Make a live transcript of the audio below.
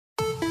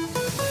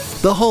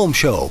The Home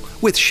Show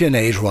with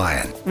Sinead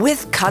Ryan.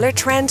 With Colour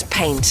Trend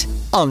Paint.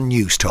 On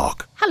News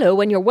Talk.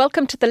 Hello and you're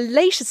welcome to the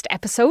latest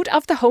episode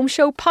of the Home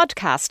Show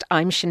podcast.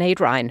 I'm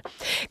Sinead Ryan.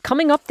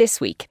 Coming up this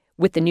week,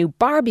 with the new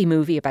Barbie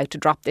movie about to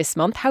drop this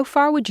month, how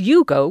far would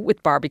you go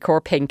with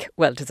Barbiecore pink?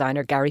 Well,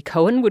 designer Gary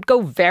Cohn would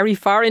go very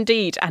far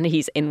indeed, and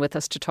he's in with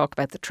us to talk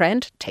about the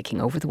trend taking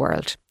over the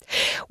world.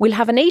 We'll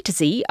have an A to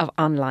Z of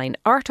online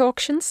art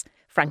auctions,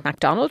 Frank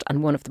McDonald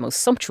and one of the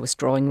most sumptuous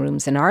drawing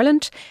rooms in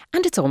Ireland,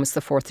 and it's almost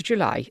the 4th of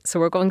July, so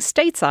we're going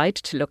stateside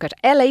to look at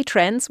LA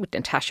trends with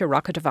Natasha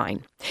Rocca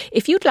Devine.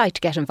 If you'd like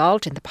to get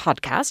involved in the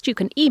podcast, you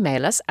can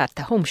email us at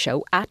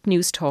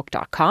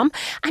thehomeshow@newstalk.com,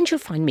 and you'll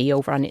find me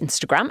over on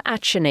Instagram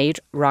at Sinead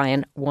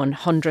Ryan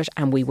 100,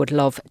 and we would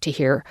love to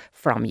hear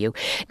from you.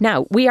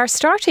 Now, we are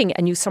starting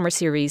a new summer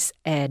series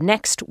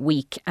next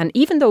week, and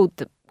even though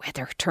the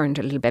weather turned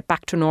a little bit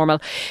back to normal,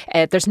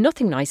 there's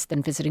nothing nicer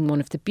than visiting one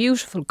of the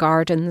beautiful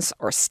gardens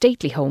or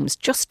stately homes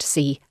just to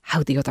see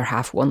how the other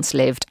half once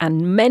lived.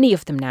 And many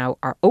of them now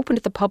are open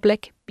to the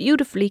public,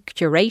 beautifully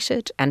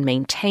curated and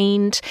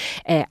maintained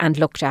and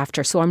looked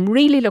after. So I'm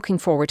really looking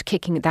forward to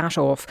kicking that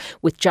off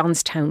with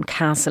Johnstown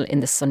Castle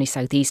in the sunny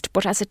southeast.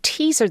 But as a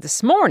teaser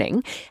this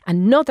morning,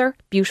 another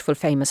beautiful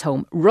famous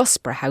home,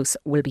 Russborough House,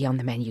 will be on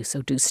the menu.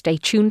 So do stay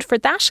tuned for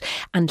that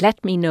and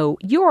let me know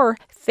your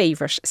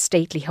favourite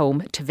stately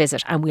home to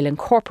visit, and we'll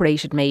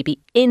incorporate it maybe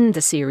in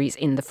the series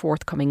in the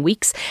forthcoming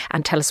weeks,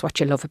 and tell us what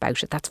you love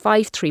about it. That's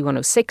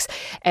 53106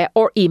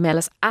 or email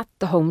us at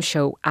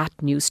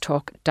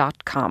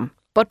thehomeshow@newstalk.com.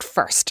 But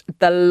first,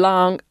 the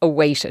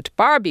long-awaited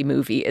Barbie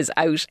movie is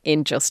out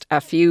in just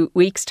a few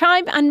weeks'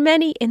 time, and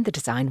many in the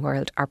design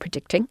world are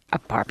predicting a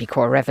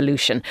Barbiecore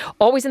revolution.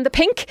 Always in the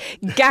pink,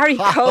 Gary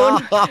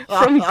Cohn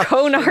from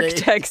COHN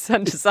Architects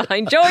and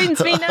Design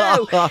joins me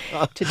now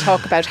to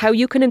talk about how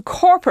you can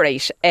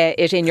incorporate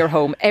it in your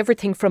home.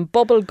 Everything from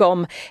bubble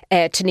gum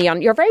to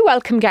neon. You're very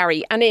welcome,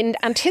 Gary. And in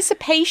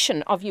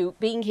anticipation of you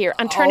being here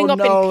and turning up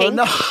in pink,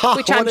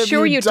 which I'm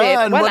sure you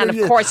did. Well, and of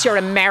course you're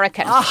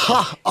American.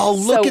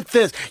 Look at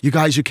this. You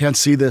guys, you can't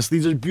see this.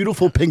 These are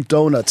beautiful pink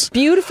donuts.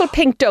 Beautiful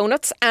pink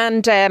donuts.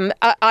 And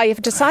I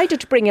have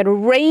decided to bring in a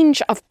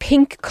range of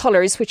pink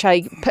colours, which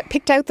I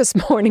picked out this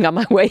morning on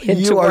my way into work.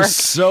 You are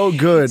so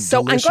good.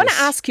 So delicious. I'm going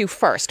to ask you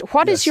first,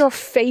 what is your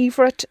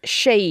favourite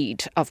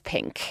shade of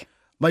pink?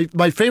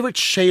 My favourite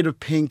shade of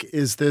pink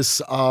is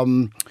this,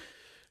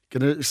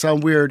 gonna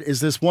sound weird,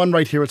 is this one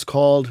right here. It's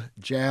called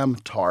Jam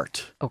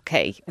Tart.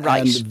 Okay,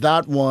 right. And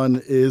that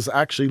one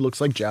actually looks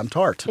like Jam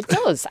Tart. It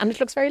does, and it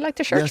looks very like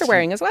the shirt you're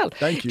wearing as well.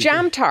 Thank you.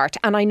 Jam Tart,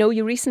 and I know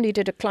you recently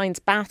did a client's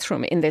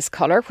bathroom in this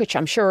colour, which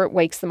I'm sure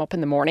wakes them up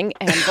in the morning.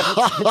 But it's very,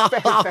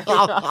 very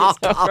nice.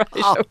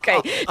 Right, okay.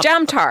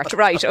 Jam Tart,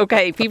 right,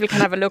 okay. People can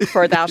have a look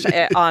for that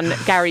on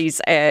Gary's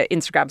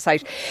Instagram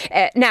site.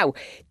 Now,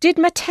 did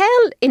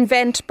Mattel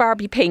invent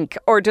Barbie pink,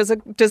 or does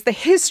the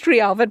history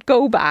of it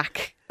go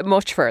back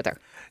much further?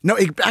 No,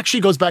 it actually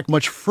goes back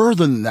much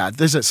further than that.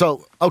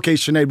 So, okay,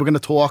 Sinead, we're going to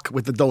talk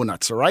with the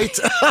donuts, all right?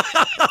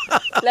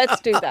 Let's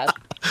do that.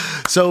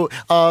 So,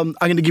 I'm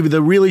going to give you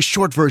the really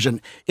short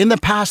version. In the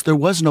past, there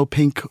was no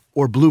pink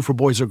or blue for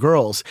boys or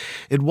girls.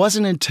 It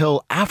wasn't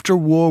until after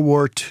World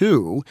War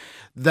II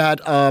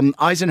that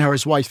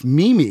Eisenhower's wife,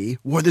 Mimi,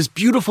 wore this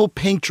beautiful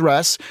pink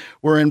dress.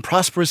 We're in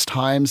prosperous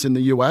times in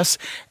the U.S.,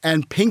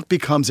 and pink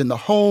becomes in the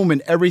home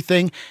and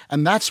everything.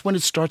 And that's when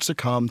it starts to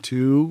come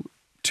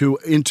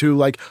into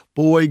like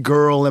boy,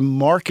 girl, and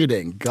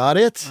marketing. Got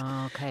it?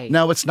 Okay.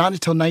 Now, it's not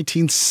until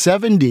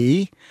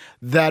 1970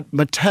 that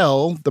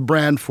Mattel, the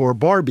brand for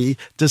Barbie,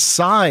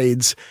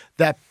 decides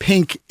that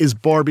pink is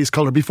Barbie's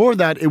color. Before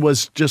that, it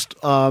was just,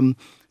 there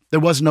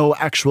was no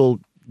actual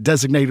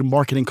designated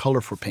marketing color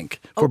for pink,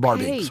 for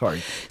Barbie.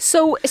 Sorry.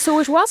 So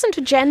it wasn't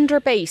a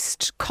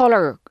gender-based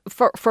colour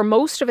for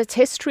most of its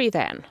history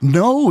then?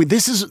 No,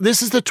 this is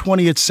the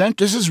 20th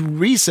century. This is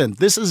recent.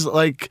 This is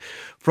like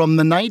from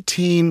the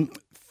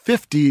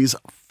 1950s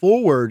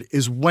forward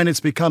is when it's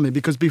becoming.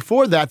 Because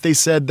before that, they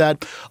said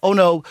that, oh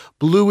no,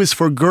 blue is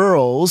for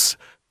girls,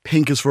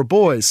 pink is for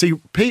boys. See,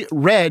 pink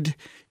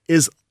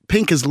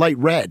is light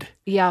red.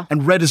 Yeah.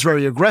 And red is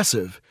very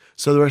aggressive.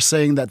 So they're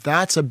saying that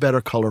that's a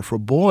better color for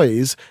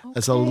boys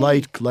as a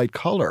light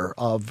color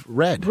of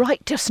red.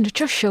 Right. Doesn't it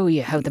just show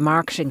you how the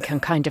marketing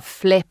can kind of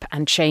flip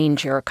and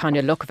change your kind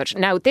of look of it?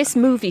 Now, this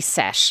movie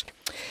set,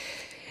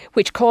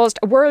 which caused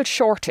a world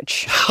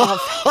shortage of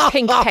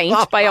pink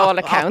paint by all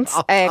accounts.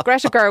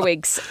 Greta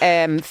Gerwig's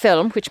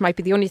film, which might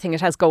be the only thing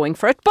it has going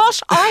for it.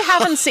 But I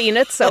haven't seen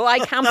it, so I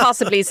can't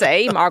possibly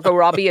say. Margot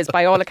Robbie is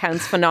by all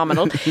accounts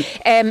phenomenal.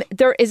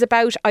 There is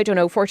about,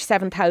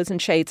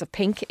 47,000 shades of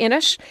pink in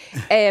it.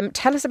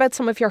 Tell us about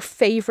some of your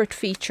favourite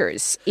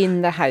features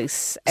in the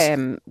house,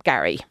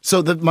 Gary.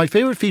 So my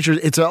favourite feature,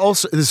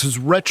 this is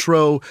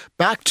retro,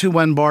 back to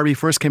when Barbie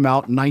first came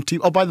out. By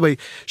the way,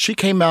 she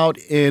came out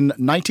in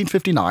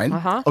 1959.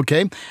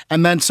 Okay.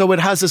 And then so it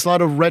has this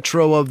lot of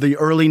retro of the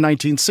early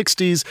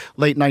 1960s,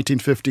 late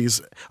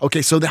 1950s.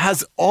 Okay. So it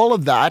has all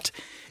of that.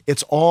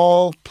 It's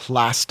all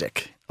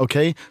plastic.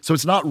 Okay, so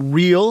it's not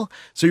real.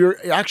 So you're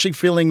actually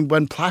feeling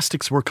when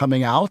plastics were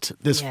coming out,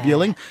 this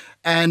feeling.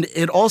 And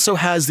it also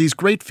has these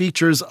great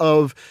features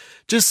of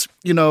just,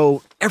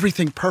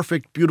 everything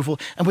perfect, beautiful.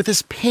 And with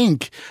this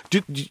pink,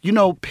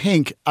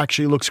 pink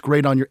actually looks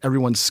great on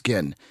everyone's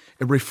skin.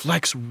 It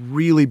reflects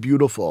really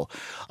beautiful.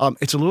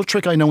 It's a little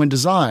trick I know in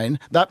design.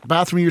 That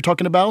bathroom you're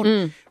talking about,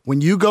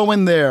 when you go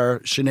in there,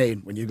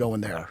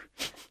 Sinead,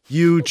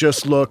 you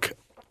just look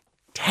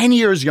 10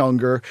 years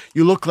younger.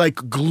 You look like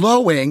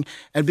glowing,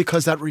 and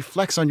because that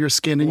reflects on your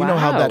skin, and you know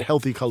how that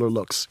healthy color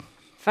looks.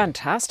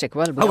 Fantastic.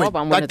 Well, we all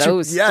want one of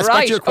those. Yes, right.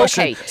 Back to your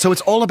question. Okay. So it's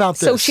all about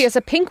this. So she has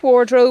a pink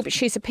wardrobe.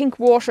 She's a pink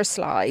water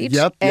slide.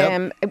 Yep.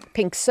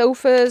 Pink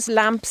sofas,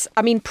 lamps.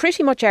 I mean,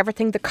 pretty much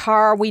everything. The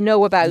car we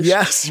know about.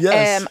 Yes.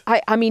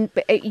 I mean,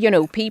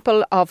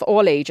 people of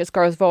all ages,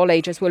 girls of all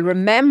ages, will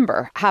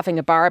remember having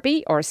a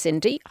Barbie or a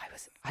Cindy.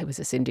 I was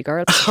a Cindy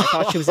girl. I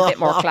thought she was a bit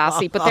more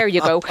classy, but there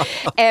you go.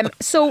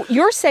 So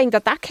you're saying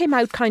that came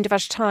out kind of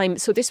at a time.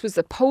 So this was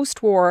the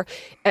post-war.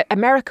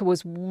 America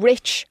was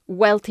rich,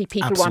 wealthy.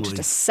 People wanted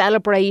to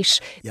celebrate.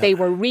 Yeah. They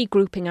were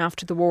regrouping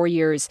after the war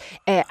years.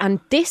 And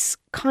this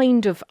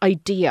kind of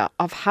idea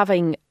of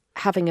having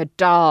a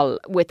doll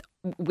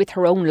with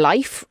her own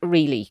life,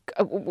 really,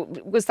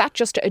 was that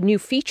just a new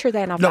feature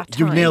then of that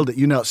time? No, you nailed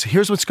it. So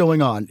here's what's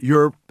going on.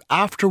 You're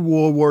after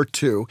World War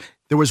II.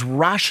 There was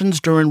rations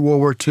during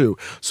World War II.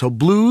 So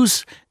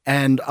blues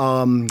and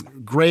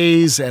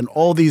grays and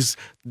all these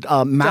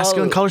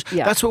masculine colors,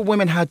 that's what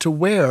women had to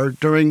wear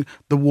during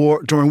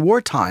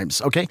war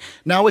times, okay?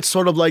 Now it's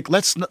sort of like,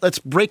 let's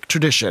break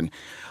tradition.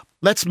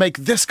 Let's make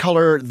this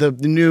color the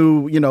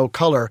new,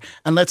 color,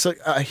 and let's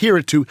adhere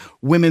it to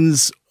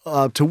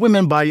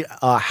women by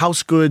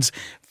house goods,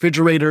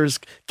 refrigerators,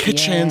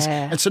 kitchens.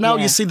 And so now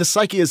you see the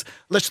psyche is,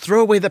 let's throw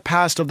away the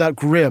past of that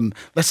grim.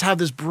 Let's have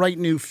this bright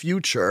new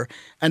future.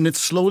 And it's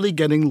slowly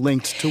getting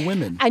linked to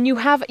women. And you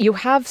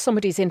have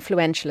somebody as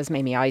influential as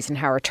Mamie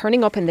Eisenhower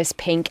turning up in this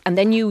pink. And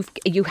then you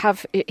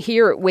have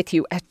here with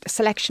you a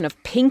selection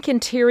of pink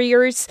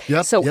interiors.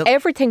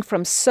 Everything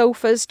from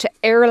sofas to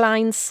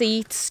airline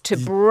seats to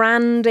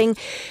branding.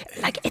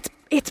 Like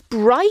it's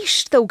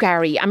bright though,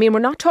 Gary. I mean, we're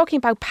not talking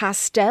about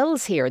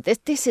pastels here.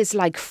 This is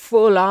like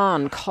full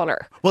on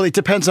colour. Well, it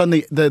depends on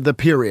the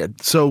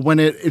period. So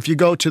if you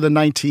go to the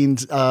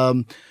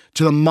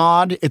to the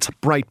mod, it's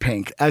bright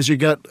pink. As you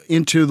get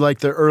into like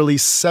the early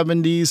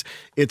 70s,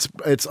 it's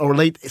or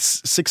late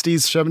 60s,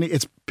 70s,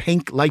 it's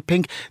pink, light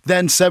pink.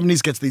 Then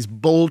 70s gets these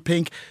bold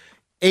pink.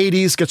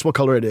 80s gets what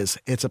color it is.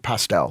 It's a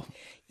pastel.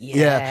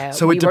 Yeah.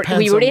 So it depends.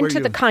 We were into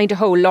the kind of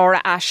whole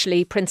Laura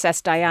Ashley,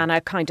 Princess Diana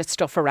kind of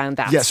stuff around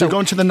that. Yeah, so you're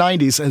going to the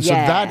 90s. And so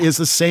that is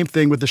the same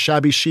thing with the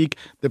shabby chic.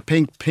 The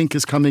pink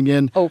is coming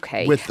in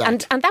with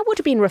that. And that would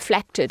have been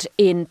reflected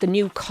in the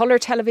new colour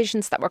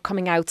televisions that were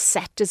coming out,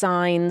 set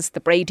designs, the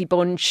Brady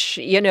Bunch,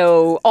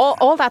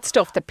 all that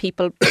stuff that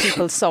people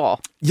saw.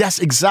 Yes,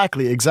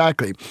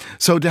 exactly.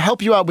 So to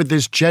help you out with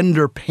this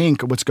gender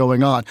pink, what's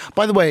going on.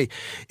 By the way,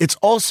 it's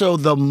also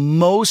the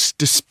most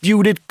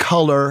disputed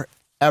color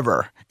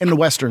ever in the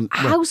Western.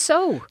 How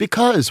so?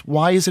 Because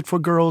why is it for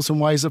girls and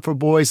why is it for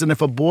boys? And if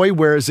a boy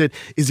wears it,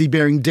 is he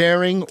being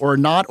daring or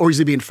not? Or is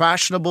he being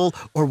fashionable?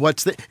 Or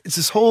it's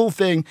this whole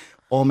thing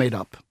all made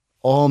up.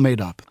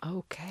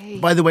 Okay.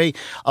 By the way,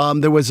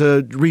 there was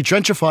a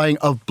regentrifying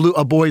of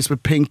boys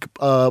with pink,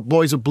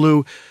 boys with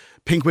blue,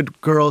 pink with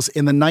girls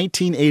in the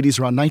 1980s,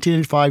 around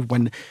 1985,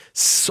 when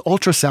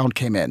ultrasound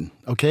came in,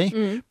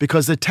 okay?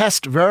 Because the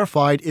test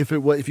verified if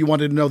you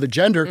wanted to know the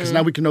gender, because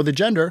now we can know the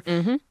gender,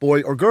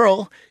 boy or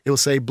girl, it will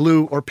say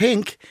blue or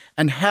pink,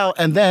 and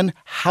then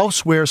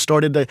houseware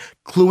started to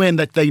clue in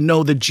that they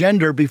know the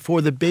gender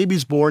before the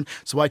baby's born,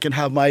 so I can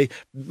have my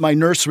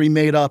nursery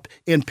made up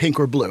in pink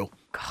or blue.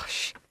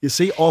 Gosh. You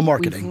see, all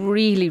marketing. We've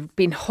really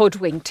been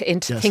hoodwinked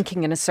into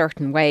thinking in a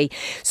certain way.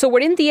 So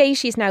we're in the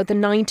 80s now, the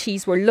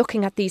 90s, we're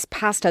looking at these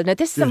pastel. Now,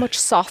 this is a much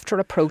softer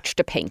approach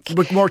to pink.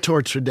 But more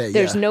towards today,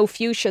 There's no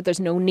fuchsia, there's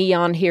no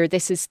neon here.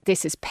 This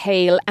is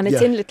pale, and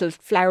it's in little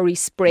flowery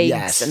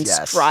sprigs and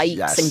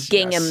stripes and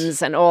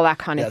ginghams and all that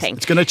kind of thing.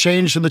 It's going to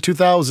change in the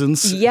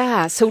 2000s.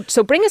 Yeah, so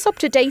bring us up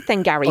to date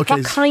then, Gary. Okay.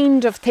 What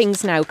kind of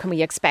things now can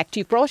we expect?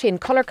 You've brought in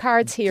colour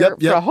cards here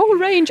for a whole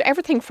range,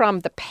 everything from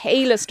the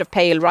palest of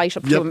pale right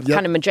up to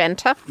kind of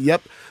magenta.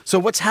 Yep. So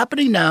what's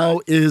happening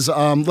now is,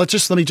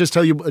 let me just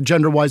tell you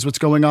gender-wise what's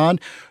going on.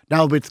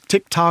 Now with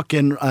TikTok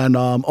and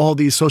all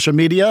these social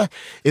media,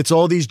 it's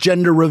all these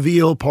gender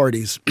reveal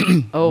parties.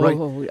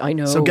 Right? I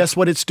know. So guess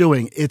what it's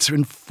doing? It's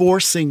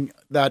enforcing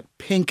that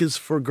pink is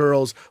for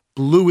girls,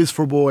 blue is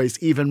for boys,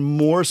 even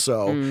more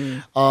so.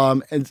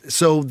 And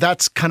so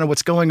that's kind of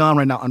what's going on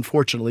right now,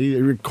 unfortunately.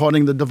 You're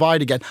causing the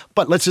divide again.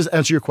 But let's just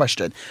answer your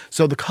question.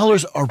 So the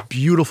colors are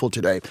beautiful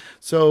today.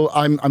 So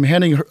I'm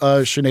handing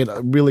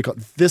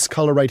Sinead this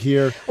color right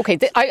here. Okay,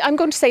 I'm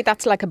going to say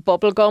that's like a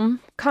bubblegum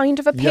kind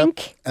of a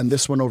pink. Yep. And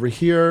this one over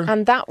here.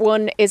 And that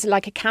one is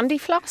like a candy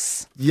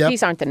floss. Yep.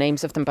 These aren't the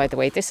names of them, by the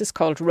way. This is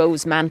called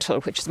Rose Mantle,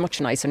 which is a much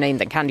nicer name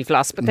than candy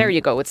floss. But there you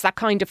go. It's that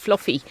kind of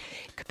fluffy,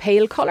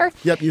 pale colour.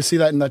 Yep, you see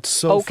that in that velvet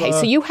sofa. Okay,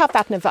 so you have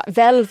that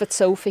velvet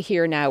sofa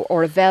here now,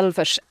 or a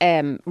velvet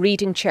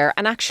reading chair.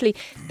 And actually,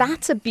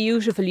 that's a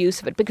beautiful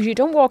use of it because you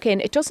don't walk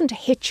in, it doesn't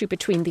hit you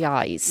between the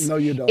eyes. No,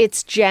 you don't.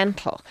 It's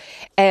gentle.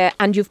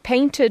 And you've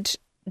painted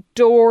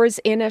doors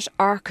in it,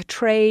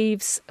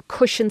 architraves,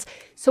 cushions.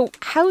 So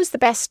how's the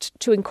best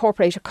to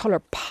incorporate a colour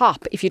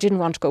pop if you didn't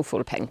want to go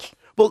full pink?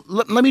 Well,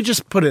 let me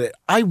just put it.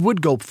 I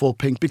would go full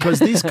pink because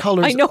these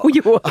colors... I know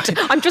you would.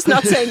 I'm just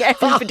not saying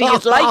everybody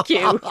is like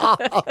you.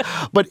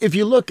 But if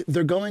you look,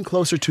 they're going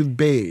closer to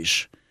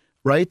beige,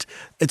 right?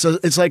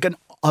 It's like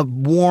a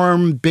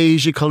warm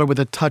beigey color with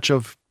a touch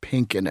of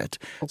pink in it.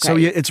 Okay. So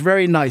it's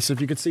very nice. If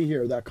you could see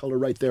here, that color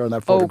right there on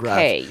that photograph.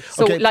 Okay.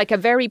 So like a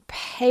very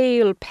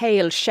pale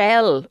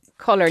shell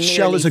colour nearly.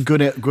 Shell is a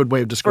good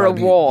way of describing it.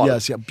 For a wall.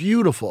 Yes, yeah,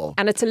 beautiful.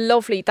 And it's a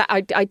lovely,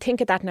 I think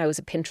of that now as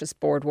a Pinterest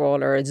board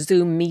wall or a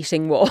Zoom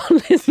meeting wall,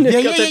 isn't it?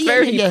 Because it's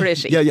very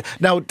pretty. Yeah.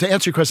 Now, to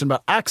answer your question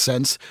about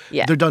accents,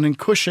 they're done in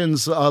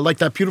cushions, like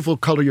that beautiful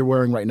color you're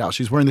wearing right now.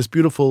 She's wearing this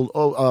beautiful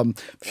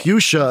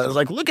fuchsia. It's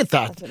like, look at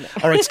that.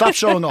 All right, stop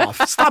showing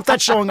off. Stop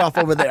that showing off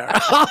over there.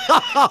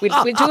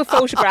 We'll do a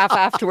photograph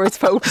afterwards,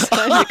 folks,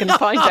 and you can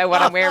find out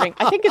what I'm wearing.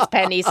 I think it's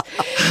pennies.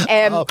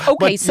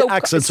 Okay, so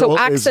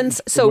accents,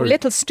 so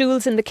little stools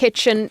in the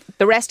kitchen.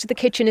 The rest of the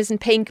kitchen isn't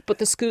pink, but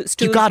the stools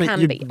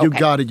can be. You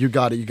got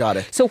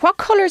it. So what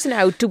colours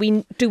now do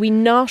we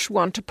not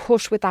want to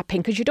push with that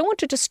pink? Because you don't want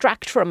to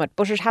distract from it,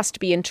 but it has to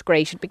be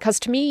integrated. Because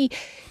to me,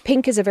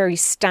 pink is a very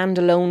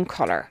standalone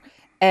colour.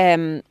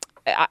 I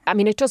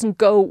mean, it doesn't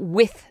go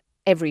with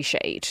every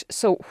shade.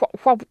 So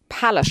what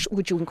palette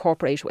would you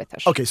incorporate with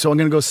it? Okay, so I'm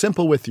going to go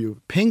simple with you.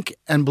 Pink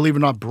and, believe it or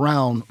not,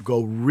 brown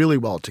go really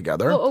well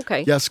together. Oh,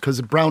 okay. Yes, because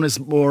brown is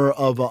more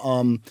of a...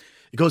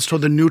 it goes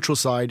toward the neutral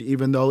side,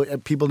 even though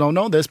people don't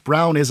know this.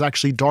 Brown is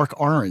actually dark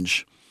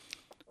orange.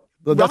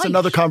 But that's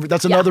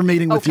another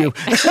meeting with you.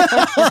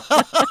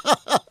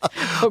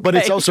 But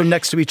it's also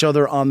next to each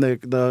other on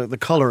the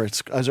color.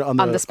 It's on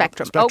the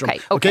spectrum.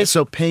 Okay.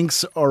 So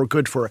pinks are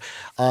good for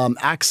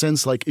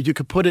accents. Like you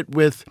could put it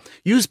with,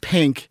 use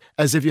pink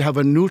as if you have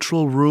a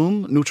neutral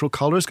room, neutral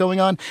colors going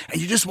on, and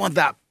you just want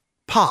that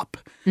pop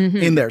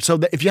in there. So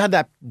if you had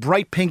that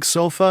bright pink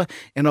sofa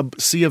in a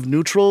sea of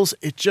neutrals,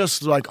 it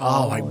just like,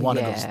 I want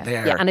to go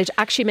there. Yeah, and it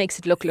actually makes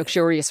it look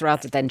luxurious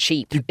rather than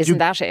cheap. Isn't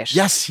that it?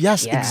 Yes,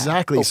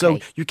 exactly. Okay. So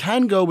you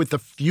can go with the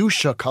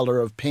fuchsia color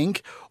of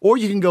pink, or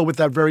you can go with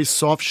that very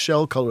soft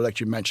shell color that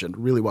you mentioned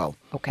really well.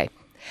 Okay.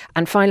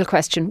 And final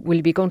question, will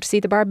you be going to see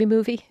the Barbie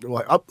movie?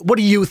 What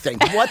do you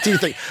think? What do you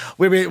think?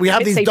 We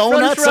have these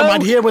donuts and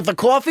I'm here with the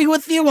coffee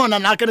with you and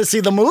I'm not going to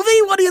see the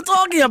movie? What are you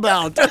talking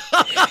about?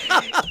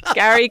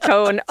 Gary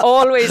Cohn,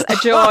 always a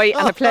joy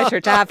and a pleasure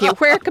to have you.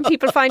 Where can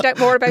people find out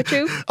more about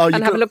you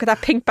and have a look at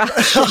that pink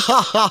badge?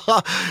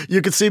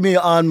 You can see me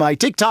on my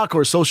TikTok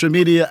or social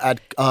media at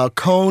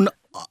COHN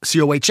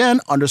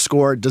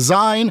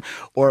COHN_design,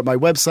 or at my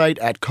website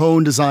at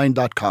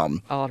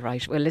cohndesign.com. All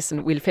right. Well,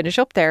 listen, we'll finish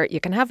up there. You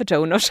can have a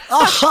donut.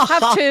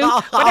 Have two,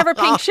 whatever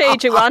pink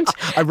shade you want.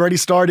 I've already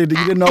started. You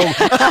didn't know.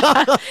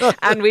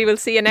 And we will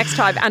see you next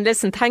time. And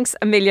listen, thanks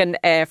a million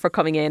for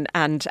coming in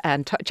and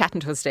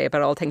chatting to us today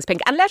about all things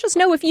pink. And let us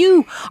know if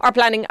you are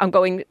planning on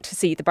going to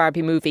see the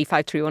Barbie movie.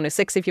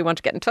 53106 if you want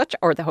to get in touch,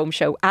 or the home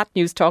show at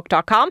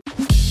newstalk.com.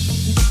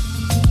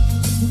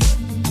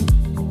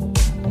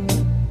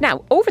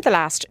 Now, over the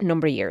last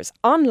number of years,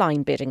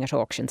 online bidding at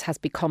auctions has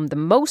become the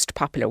most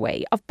popular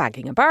way of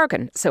bagging a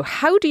bargain. So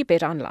how do you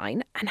bid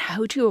online and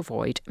how do you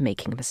avoid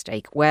making a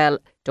mistake? Well,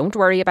 don't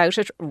worry about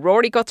it.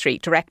 Rory Guthrie,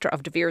 director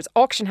of deVeres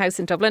Auction House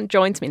in Dublin,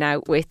 joins me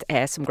now with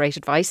some great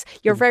advice.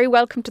 You're very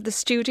welcome to the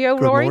studio,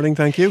 Rory. Good morning,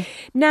 thank you.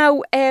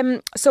 Now,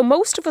 so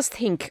most of us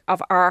think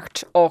of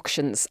art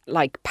auctions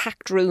like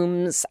packed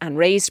rooms and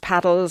raised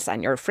paddles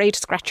and you're afraid to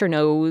scratch your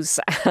nose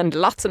and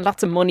lots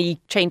of money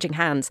changing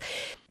hands.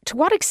 To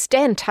what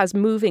extent has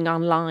moving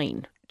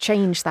online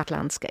changed that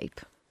landscape?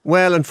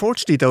 Well,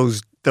 unfortunately,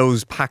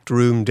 those packed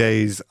room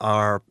days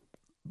are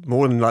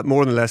more than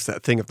less a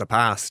thing of the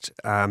past.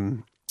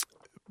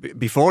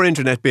 Before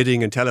internet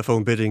bidding and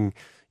telephone bidding,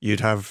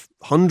 you'd have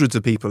hundreds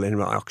of people in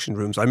auction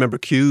rooms. I remember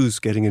queues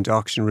getting into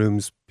auction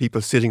rooms,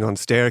 people sitting on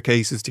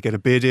staircases to get a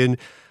bid in.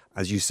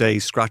 As you say,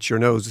 scratch your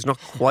nose. It's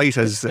not quite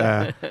as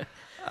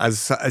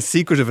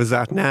secretive as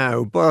that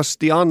now, but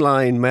the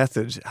online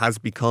method has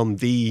become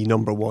the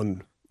number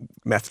one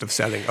method of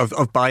selling,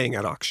 of buying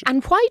at auction.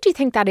 And why do you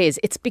think that is?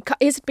 Is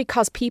it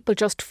because people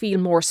just feel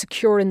more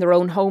secure in their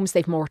own homes?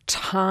 They've more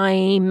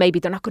time. Maybe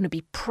they're not going to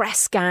be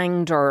press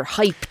ganged or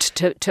hyped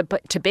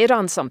to bid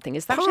on something.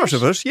 Is that part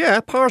of it? Yeah,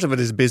 part of it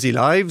is busy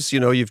lives.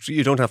 You know, you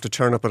don't have to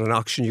turn up at an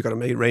auction. You've got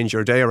to arrange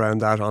your day around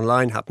that.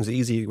 Online happens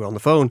easy. You go on the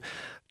phone.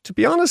 To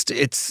be honest,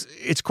 it's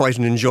quite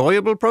an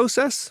enjoyable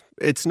process.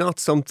 It's not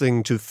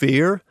something to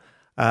fear.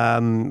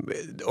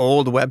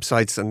 All the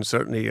websites and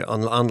certainly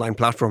on online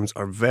platforms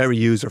are very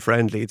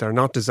user-friendly. They're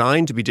not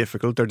designed to be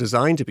difficult. They're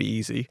designed to be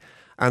easy.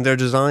 And they're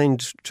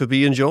designed to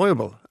be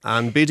enjoyable.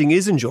 And bidding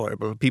is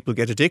enjoyable. People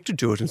get addicted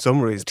to it in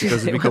some ways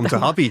because it becomes a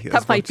hobby.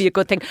 That might be a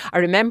good thing. I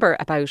remember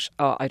about,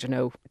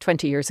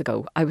 20 years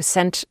ago, I was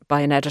sent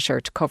by an editor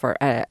to cover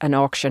an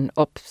auction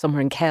up somewhere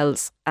in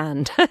Kells.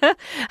 And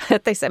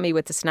they sent me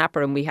with the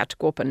snapper and we had to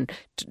go up and,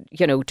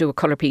 do a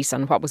colour piece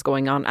on what was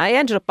going on. I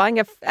ended up buying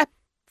a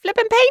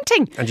flipping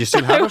painting. And you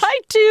still have it? I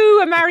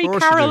do. A Mary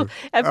Carroll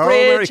bridge.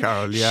 Mary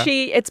Carroll, yeah.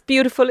 It's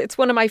beautiful. It's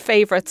one of my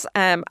favourites.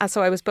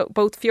 So I was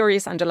both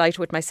furious and delighted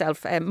with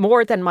myself,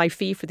 more than my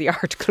fee for the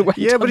article went.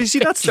 Yeah, but you see,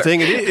 that's the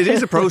thing. It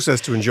is a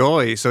process to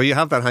enjoy. So you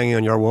have that hanging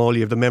on your wall.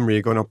 You have the memory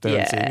of going up there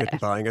and seeing it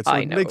and buying it. So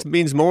it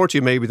means more to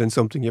you maybe than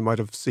something you might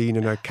have seen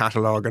in a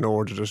catalogue and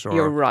ordered it.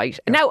 You're right.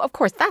 Yeah. Now, of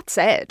course, that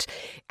said,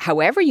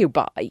 however you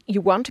buy,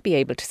 you want to be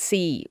able to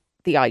see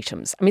the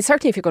items. I mean,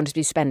 certainly if you're going to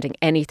be spending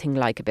anything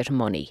like a bit of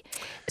money.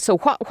 So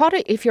what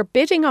if you're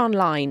bidding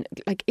online,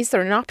 like, is there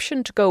an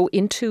option to go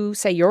into,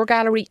 say, your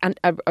gallery and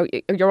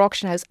your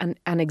auction house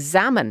and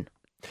examine?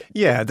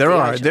 Yeah, there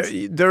are.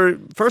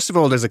 First of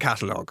all, there's a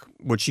catalogue,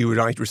 which you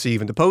might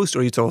receive in the post,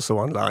 or it's also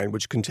online,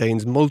 which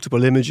contains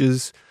multiple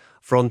images,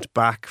 front,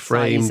 back,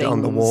 framed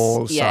on the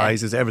wall,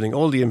 sizes, everything,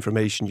 all the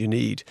information you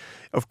need.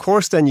 Of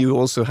course, then you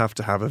also have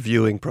to have a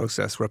viewing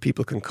process where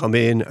people can come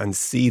in and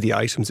see the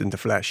items in the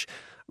flesh.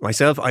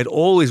 Myself, I'd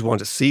always want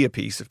to see a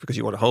piece because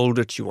you want to hold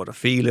it, you want to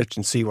feel it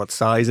and see what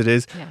size it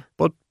is. Yeah.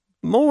 But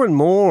more and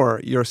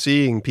more, you're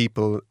seeing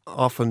people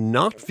often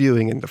not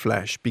viewing in the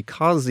flesh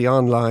because the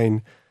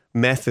online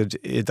method,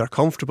 they're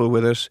comfortable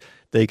with it.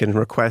 They can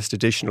request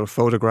additional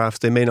photographs.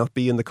 They may not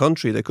be in the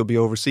country. They could be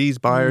overseas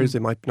buyers. They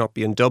might not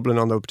be in Dublin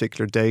on the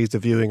particular days the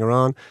viewing are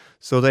on.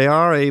 So they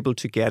are able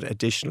to get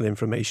additional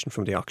information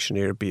from the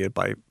auctioneer, be it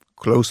by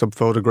close-up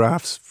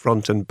photographs,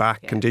 front and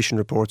back, condition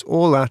reports,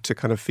 all that to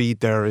kind of feed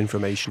their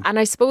information. And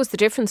I suppose the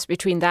difference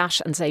between that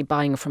and, say,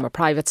 buying from a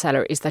private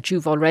seller is that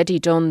you've already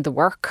done the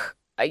work,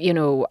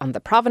 on the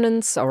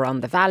provenance or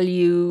on the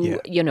value,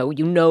 you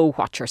know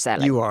what you're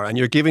selling. You are, and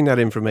you're giving that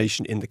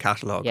information in the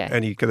catalogue.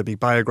 Any going to be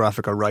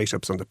biographical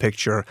write-ups on the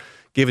picture,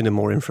 giving them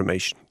more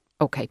information.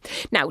 Okay.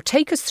 Now,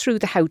 take us through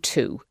the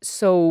how-to.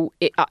 So,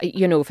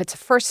 if it's a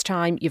first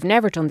time, you've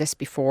never done this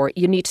before,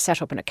 you need to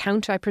set up an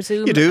account, I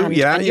presume. You do,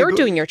 And you're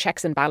doing your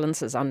checks and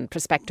balances on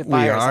prospective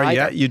buyers. We are,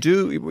 either. You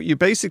do. You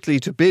basically,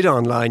 to bid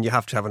online, you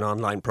have to have an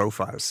online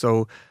profile.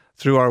 So,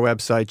 through our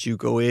website, you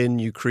go in,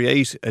 you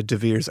create a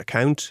deVeres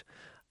account.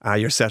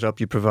 You're set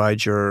up, you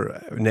provide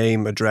your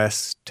name,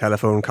 address,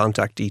 telephone,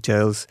 contact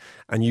details,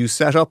 and you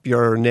set up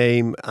your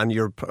name and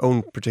your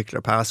own particular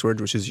password,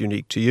 which is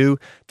unique to you.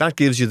 That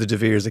gives you the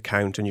deVeres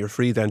account, and you're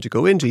free then to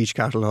go into each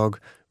catalogue,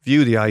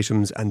 view the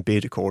items and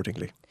bid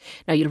accordingly.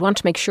 Now, you'll want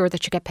to make sure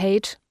that you get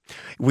paid.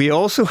 We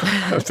also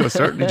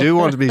certainly do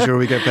want to be sure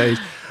we get paid.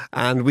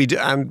 And we do,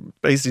 and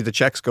basically the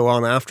checks go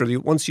on after.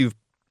 Once you've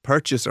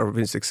purchased or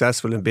been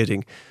successful in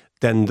bidding,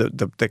 then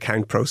the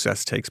account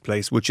process takes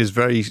place, which is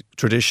very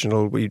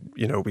traditional. We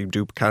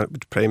do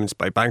payments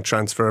by bank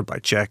transfer, by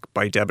cheque,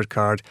 by debit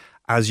card,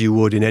 as you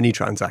would in any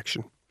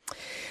transaction.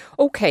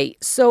 Okay,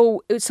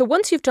 so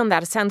once you've done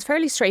that, it sounds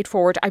fairly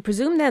straightforward. I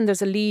presume then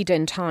there's a lead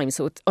in time.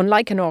 So it's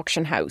unlike an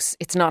auction house.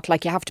 It's not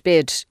like you have to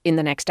bid in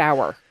the next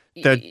hour.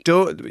 They're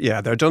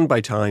done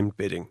by time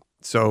bidding.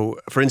 So,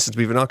 for instance,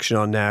 we have an auction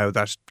on now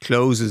that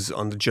closes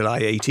on the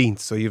July 18th.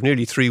 So you've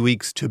nearly 3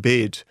 weeks to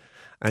bid.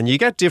 And you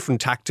get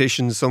different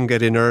tacticians. Some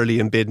get in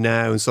early and bid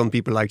now, and some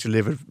people like to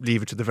leave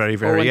it to the very,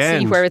 very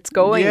end. See where it's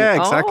going. Yeah,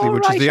 exactly,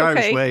 which is the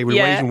Irish way. We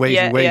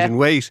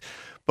wait.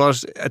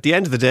 But at the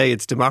end of the day,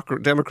 it's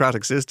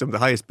democratic system. The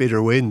highest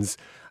bidder wins,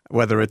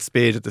 whether it's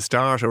bid at the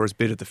start or it's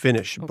bid at the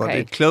finish. Okay. But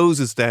it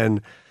closes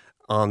then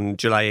on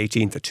July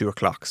 18th at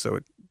 2:00. So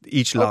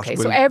each lot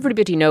so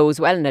everybody knows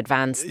well in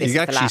advance this is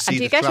the last. And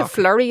do you get a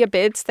flurry of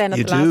bids then at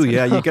the last one? You do,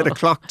 yeah. You get a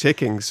clock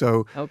ticking.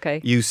 So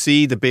you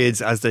see the bids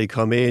as they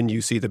come in,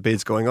 you see the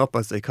bids going up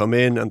as they come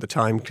in and the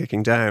time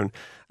clicking down.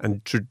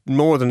 And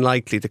more than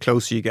likely, the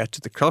closer you get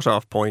to the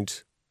cut-off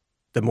point,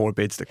 the more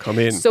bids that come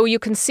in. So you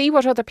can see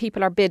what other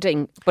people are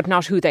bidding, but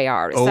not who they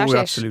are. Is that it?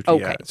 Absolutely,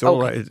 yeah.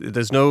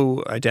 There's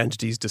no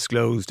identities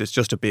disclosed. It's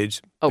just a bid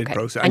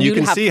process. And you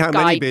can see how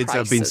many bids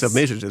have been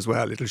submitted as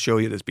well. It'll show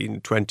you there's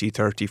been 20,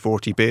 30,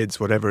 40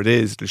 bids, whatever it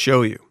is, it'll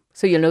show you.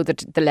 So you'll know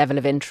the level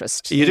of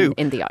interest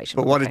in the item.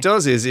 But what it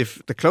does is,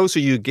 if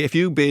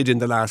you bid in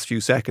the last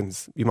few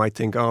seconds, you might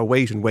think,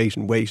 wait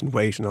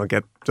and I'll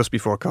get just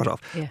before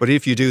cut-off. Yeah. But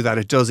if you do that,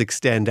 it does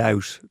extend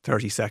out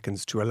 30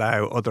 seconds to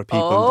allow other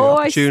people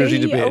the opportunity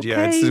to bid. Okay.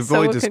 Yeah, it's to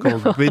avoid this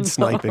called bid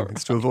sniping.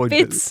 It's to avoid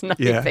bid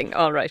sniping. Yeah.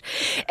 All right.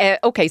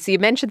 So you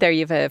mentioned there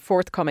you have a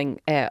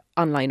forthcoming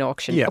online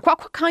auction. Yeah.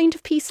 What kind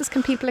of pieces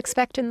can people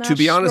expect in that? To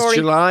be honest, Rory?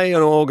 July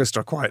and August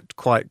are quite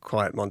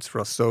quiet months for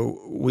us. So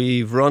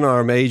we've run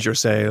our major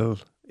sale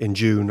in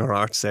June, our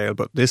art sale,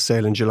 but this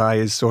sale in July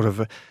is sort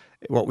of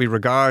what we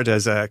regard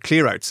as a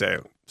clear out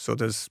sale. So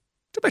there's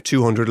about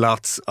 200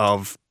 lots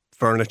of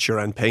furniture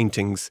and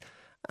paintings,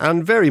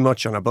 and very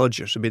much on a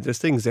budget. I mean, there's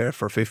things there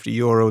for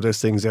 €50,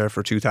 there's things there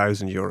for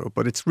 €2,000,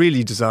 but it's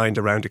really designed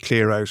around a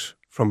clear out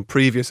from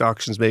previous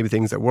auctions, maybe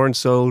things that weren't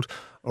sold,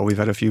 or we've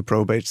had a few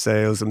probate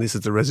sales, and this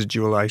is the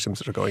residual items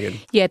that are going in.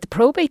 Yeah, the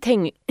probate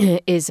thing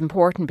is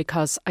important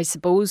because I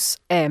suppose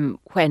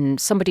when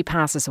somebody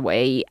passes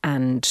away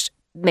and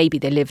maybe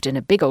they lived in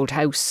a big old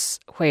house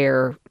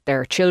where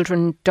their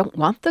children don't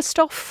want the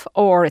stuff,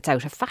 or it's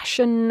out of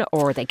fashion,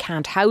 or they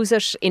can't house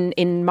it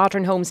in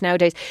modern homes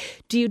nowadays.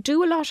 Do you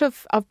do a lot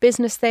of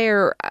business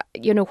there?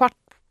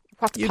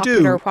 What's You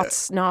popular, do.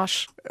 what's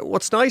not?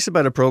 What's nice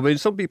about a probate,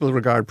 some people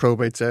regard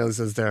probate sales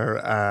as their,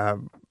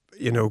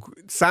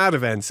 sad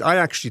events. I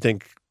actually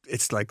think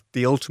it's like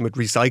the ultimate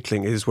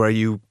recycling is where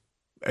you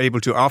are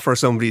able to offer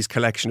somebody's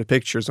collection of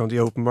pictures on the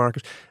open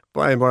market.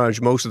 By and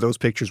large, most of those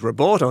pictures were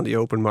bought on the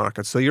open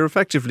market. So you're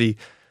effectively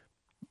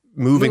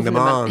moving them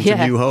on to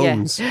new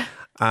homes. Yeah.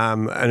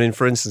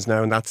 For instance,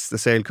 now, and that's the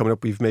sale coming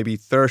up, we've maybe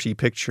 30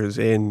 pictures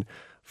in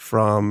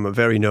from a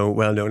very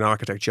well-known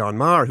architect, John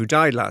Marr, who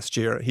died last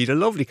year. He had a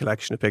lovely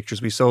collection of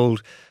pictures. We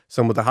sold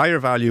some of the higher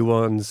value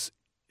ones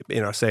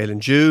in our sale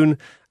in June,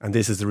 and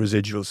this is the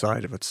residual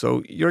side of it.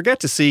 So you get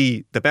to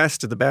see the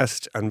best of the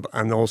best and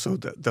also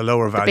the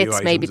lower value bits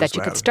items maybe that as you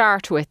well. could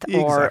start with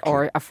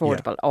or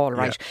affordable. Yeah. All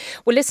right.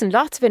 Yeah. Well, listen,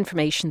 lots of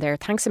information there.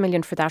 Thanks a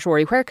million for that,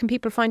 Rory. Where can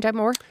people find out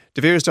more?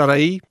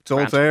 deVeres.ie, it's all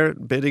Grant. there,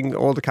 bidding,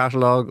 all the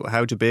catalogue,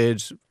 how to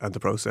bid and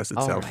the process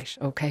itself. All right.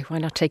 Okay, why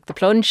not take the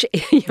plunge?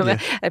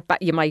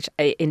 You might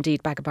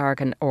indeed bag a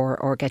bargain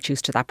or get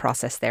used to that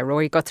process there.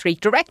 Rory Guthrie,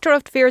 Director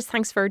of deVeres,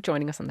 thanks for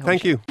joining us on the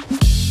Thank you.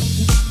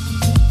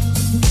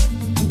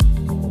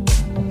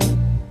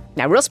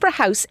 Now, Russborough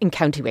House in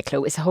County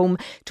Wicklow is home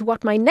to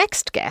what my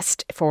next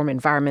guest, former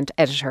environment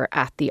editor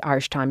at the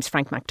Irish Times,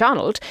 Frank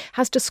McDonald,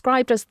 has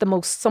described as the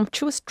most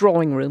sumptuous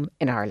drawing room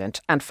in Ireland.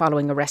 And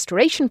following a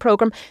restoration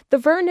programme, the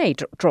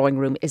Vernay drawing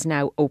room is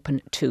now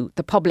open to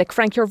the public.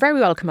 Frank, you're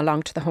very welcome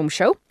along to the home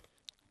show.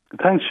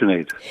 Thanks,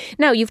 Sinead.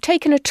 Now, you've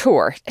taken a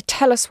tour.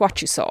 Tell us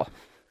what you saw.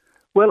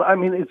 Well, I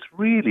mean, it's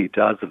really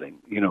dazzling.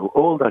 You know,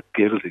 all that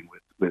gilding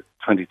with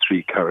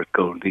 23-carat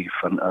gold leaf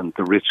and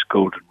the rich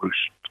golden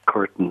ruched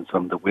curtains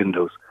on the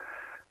windows,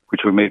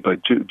 which were made by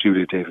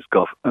Julia Davis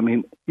Gough. I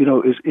mean, you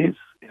know, it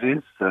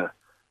is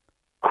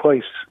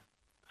quite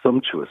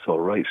sumptuous,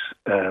 all right.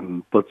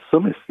 But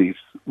some aesthetes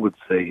would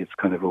say it's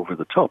kind of over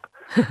the top.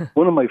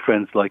 One of my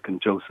friends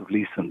likened Joseph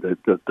Leeson,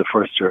 the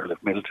first Earl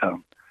of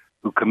Middletown,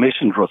 who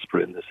commissioned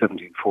Russborough in the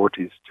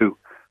 1740s, to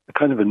a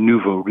kind of a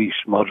nouveau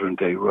riche,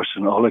 modern-day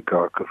Russian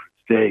oligarch of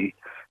his day,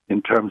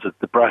 in terms of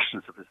the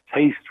brashness of his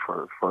taste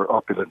for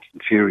opulent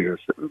interiors,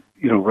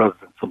 you know, rather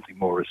than something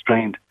more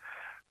restrained.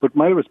 But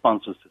my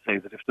response was to say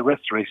that if the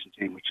restoration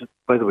team, which,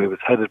 by the way, was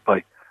headed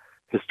by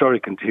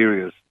historic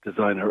interiors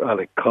designer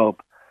Alec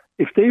Cobb,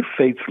 if they've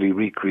faithfully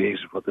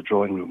recreated what the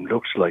drawing room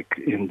looked like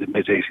in the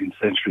mid-18th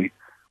century,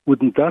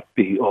 wouldn't that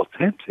be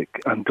authentic?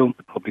 And don't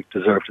the public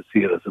deserve to see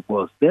it as it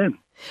was then?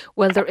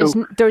 Well,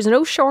 there's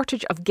no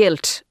shortage of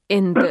guilt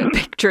in the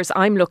pictures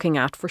I'm looking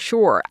at, for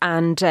sure.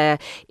 And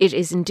it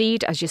is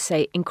indeed, as you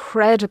say,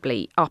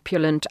 incredibly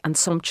opulent and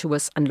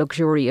sumptuous and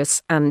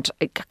luxurious and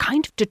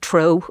kind of de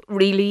trop,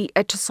 really,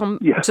 to some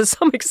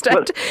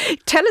extent. Well,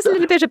 tell us a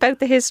little bit about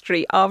the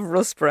history of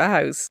Russborough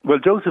House. Well,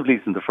 Joseph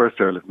Leeson, the first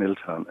Earl of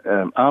Middletown,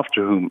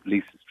 after whom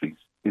Leeson Street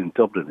in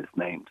Dublin is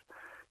named,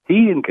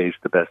 he engaged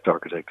the best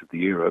architect of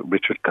the era,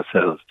 Richard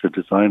Cassels, to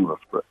design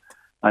Russborough.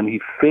 And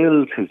he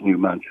filled his new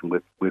mansion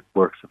with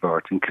works of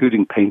art,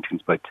 including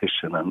paintings by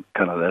Titian and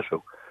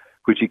Canaletto,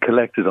 which he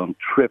collected on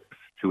trips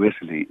to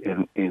Italy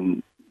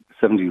in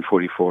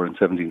 1744 and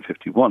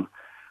 1751.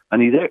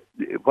 And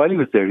while he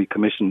was there, he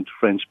commissioned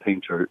French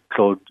painter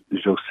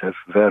Claude-Joseph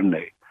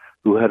Vernet,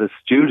 who had a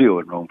studio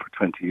in Rome for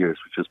 20 years,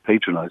 which was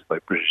patronised by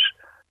British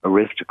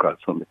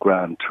aristocrats on the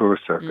grand tour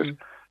circuit,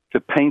 to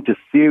paint a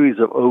series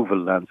of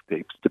oval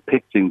landscapes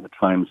depicting the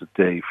times of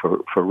day for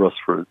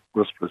Russborough's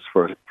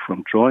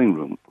front drawing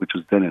room, which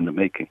was then in the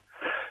making.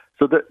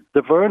 So the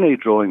Vernay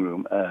drawing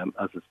room,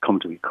 as it's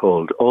come to be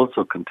called,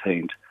 also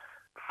contained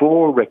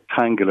 4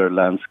 rectangular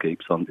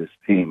landscapes on this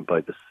theme by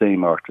the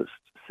same artist,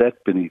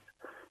 set beneath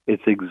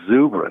its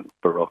exuberant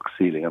Baroque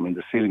ceiling. I mean,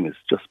 the ceiling is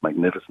just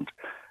magnificent,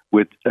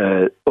 with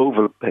the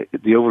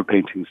oval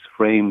paintings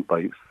framed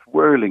by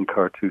swirling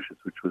cartouches,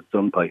 which was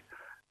done by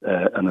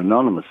an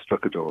anonymous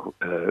stucador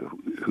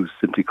who's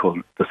simply called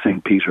the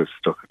St. Peter's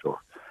stucador.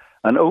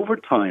 And over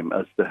time,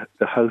 as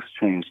the house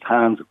changed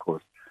hands, of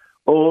course,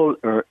 all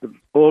 8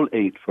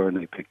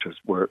 Vernay pictures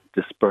were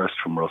dispersed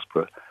from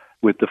Russborough,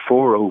 with the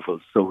 4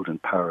 ovals sold in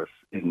Paris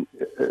in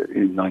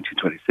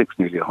 1926,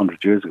 nearly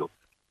 100 years ago.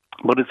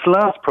 But its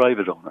last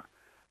private owner,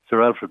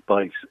 Sir Alfred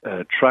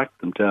Byte,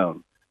 tracked them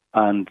down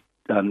and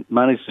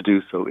managed to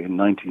do so in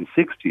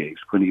 1968,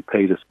 when he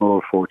paid a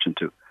small fortune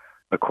to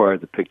acquire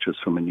the pictures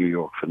from a New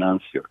York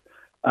financier.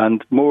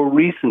 And more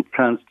recent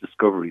chance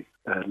discoveries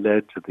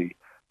led to the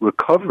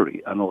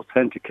recovery and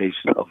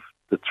authentication of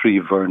the three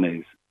of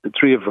Vernay's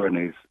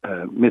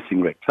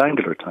missing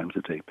rectangular times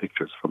a day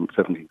pictures from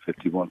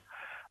 1751.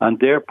 And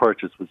their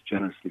purchase was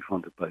generously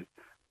funded by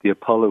the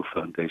Apollo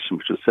Foundation,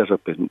 which was set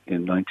up in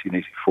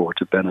 1984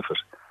 to benefit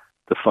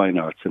the fine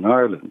arts in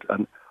Ireland.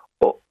 And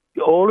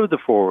all of the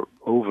 4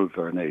 oval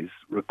vernets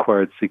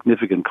required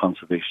significant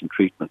conservation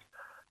treatment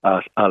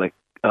at Alec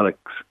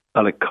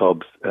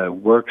Cobb's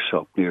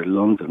workshop near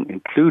London,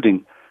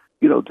 including,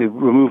 the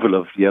removal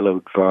of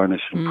yellowed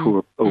varnish and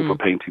poor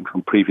overpainting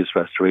from previous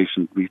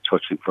restoration,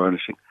 retouching,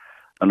 varnishing,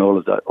 and all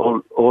of that,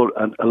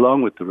 and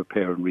along with the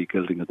repair and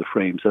regilding of the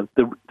frames. And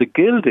the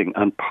gilding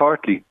and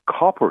partly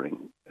coppering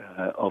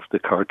of the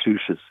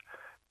cartouches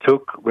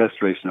took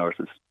restoration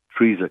artist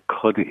Teresa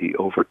Cudahy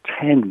over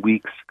 10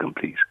 weeks to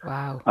complete.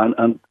 Wow.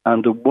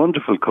 And the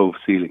wonderful cove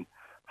ceiling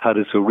had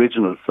its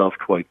original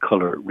soft white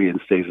colour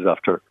reinstated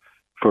after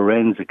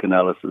forensic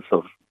analysis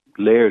of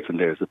layers and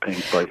layers of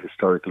paint by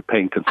historical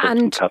paint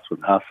consultant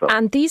Catherine Hassel.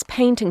 And these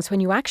paintings, when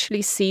you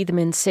actually see them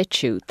in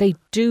situ, they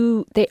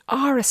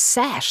are a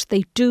set.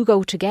 They do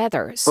go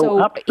together.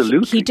 So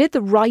absolutely. He did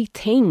the right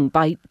thing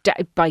by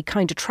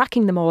kind of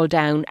tracking them all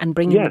down and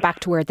bringing them back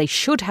to where they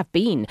should have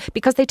been,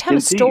 because they tell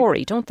a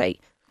story, don't they?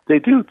 They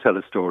do tell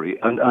a story,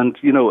 and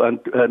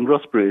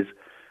Russborough is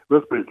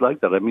like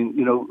that. I mean,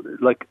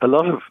 like a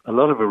lot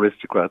of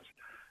aristocrats,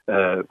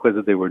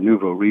 whether they were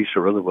nouveau riche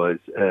or otherwise,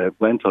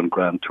 went on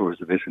grand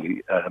tours of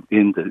Italy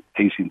in the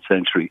 18th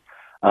century,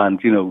 and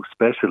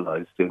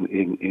specialised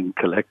in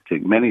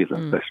collecting. Many of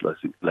them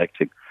specialised in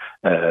collecting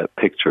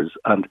pictures.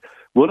 And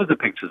one of the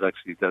pictures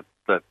actually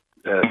that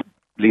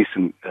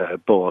Leeson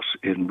bought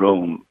in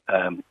Rome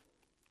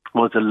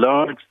was a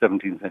large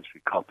 17th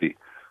century copy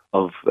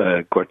of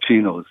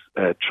Guercino's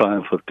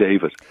Triumph of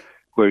David,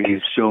 where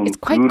he's shown. It's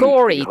quite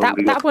gory.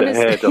 That one is.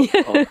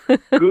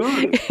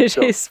 It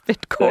is a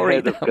bit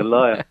gory. The head of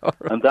Goliath,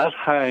 and that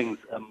hangs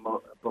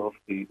above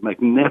the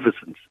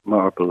magnificent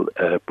marble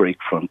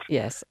breakfront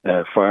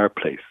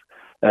fireplace.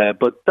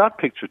 But that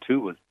picture too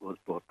was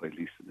bought by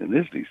Leeson in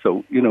Italy.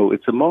 So it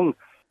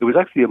was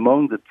actually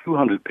among the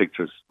 200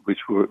 pictures which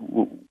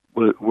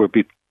were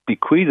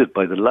bequeathed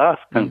by the last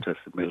Countess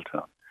of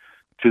Milltown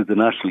to the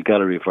National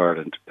Gallery of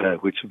Ireland,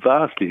 which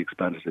vastly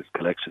expanded its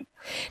collection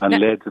and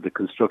led to the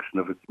construction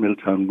of its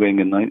Milltown wing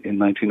in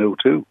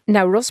 1902.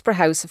 Now, Russborough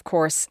House, of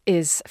course,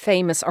 is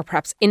famous, or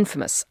perhaps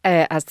infamous,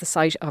 as the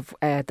site of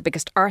the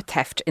biggest art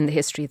theft in the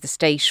history of the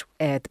state,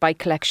 the bike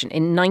collection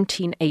in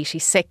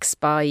 1986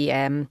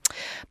 by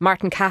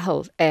Martin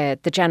Cahill,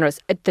 the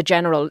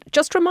General.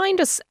 Just remind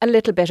us a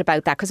little bit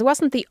about that, because it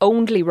wasn't the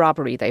only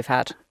robbery they've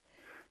had.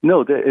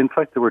 No, in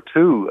fact, there were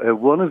 2.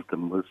 One of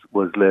them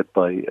was led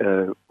by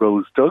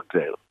Rose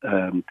Dugdale,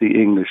 the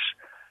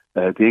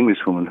English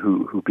woman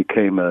who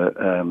became a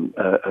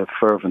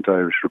fervent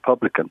Irish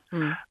Republican,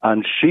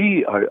 and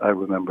she, I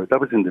remember,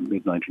 that was in the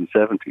mid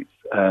 1970s,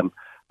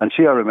 and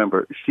she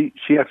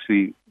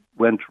actually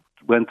went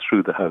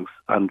through the house,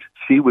 and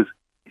she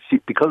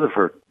because of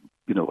her,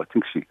 I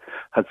think she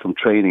had some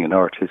training in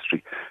art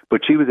history,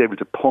 but she was able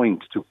to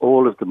point to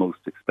all of the most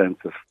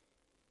expensive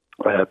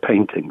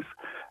paintings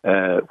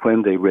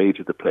when they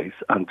raided the place,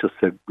 and just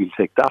said, we'll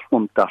take that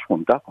one, that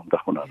one, that one,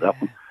 that one, and that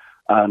one.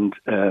 And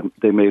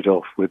they made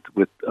off with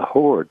a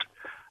hoard.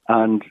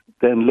 And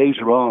then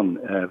later on,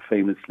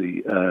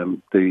 famously,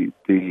 the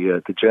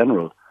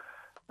General,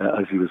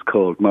 as he was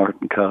called,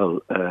 Martin Cahill,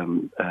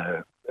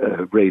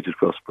 raided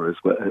Russborough as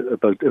well.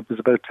 It was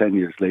about 10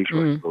 years later,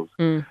 I suppose.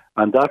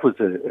 And that was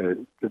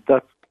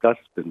that's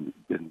been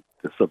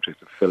the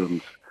subject of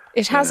films.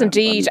 It has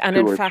indeed, and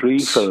in fact, 3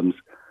 films.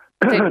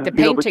 The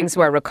paintings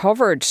were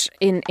recovered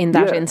in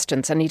that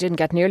instance, and he didn't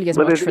get nearly as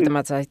much for them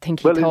as I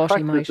think he thought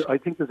he might. I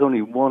think there's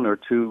only 1 or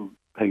 2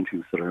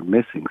 paintings that are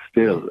missing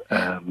still,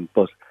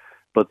 but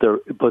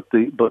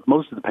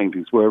most of the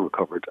paintings were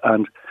recovered,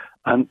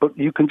 but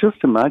you can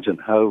just imagine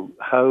how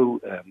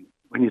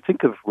when you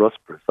think of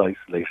Russborough's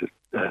isolated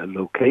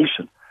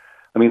location,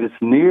 I mean, it's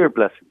near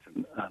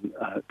Blessington,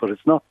 but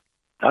it's not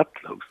that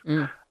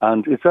close,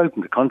 and it's out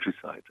in the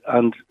countryside,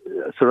 and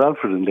Sir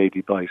Alfred and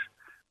Lady Bite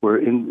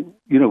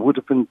would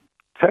have been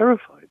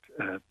terrified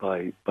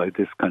by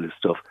this kind of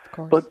stuff.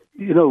 Of but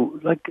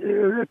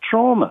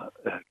traumas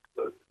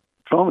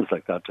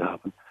like that to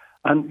happen,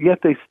 and yet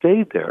they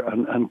stayed there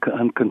and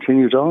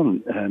continued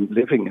on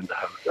living in the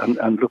house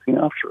and looking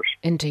after it.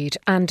 Indeed.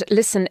 And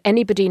listen,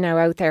 anybody now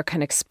out there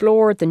can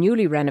explore the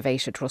newly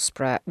renovated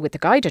Russborough with a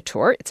guided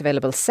tour. It's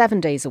available 7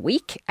 days a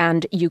week,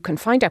 and you can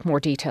find out more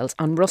details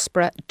on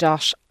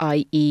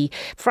russborough.ie.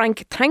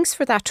 Frank, thanks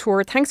for that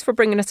tour. Thanks for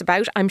bringing us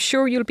about. I'm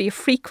sure you'll be a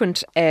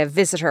frequent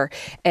visitor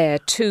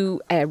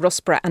to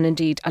Russborough, and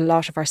indeed a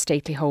lot of our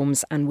stately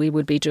homes, and we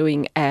will be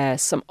doing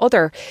some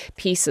other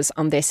pieces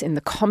on this in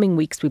the coming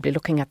weeks. We'll be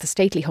looking at the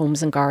stately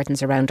homes and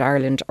gardens around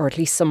Ireland, or at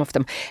least some of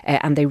them,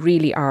 and they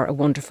really are a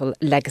wonderful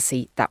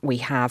legacy that we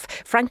have.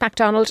 Frank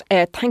McDonald,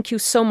 thank you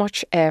so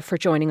much for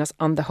joining us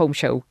on the Home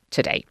Show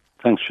today.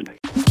 Thanks, Sinead.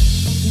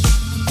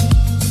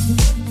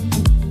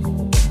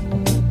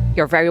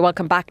 You're very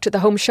welcome back to the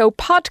Home Show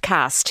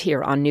podcast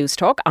here on News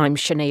Talk. I'm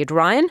Sinead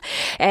Ryan.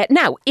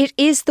 Now, it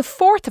is the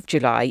 4th of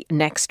July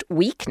next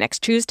week,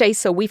 next Tuesday,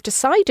 so we've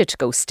decided to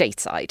go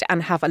stateside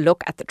and have a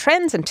look at the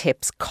trends and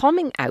tips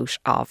coming out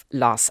of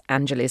Los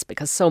Angeles,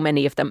 because so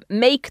many of them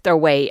make their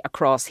way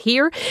across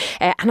here.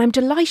 And I'm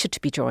delighted to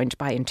be joined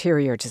by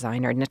interior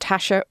designer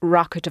Natasha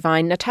Rocca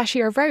Devine. Natasha,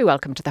 you're very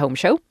welcome to the Home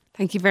Show.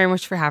 Thank you very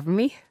much for having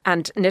me.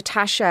 And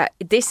Natasha,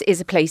 this is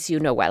a place you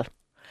know well.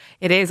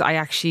 It is. I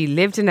actually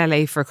lived in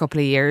LA for a couple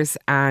of years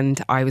and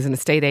I was an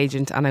estate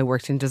agent and I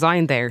worked in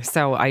design there.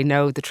 So I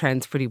know the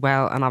trends pretty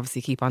well and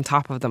obviously keep on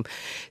top of them.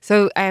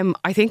 So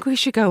I think we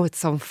should go with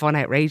some fun,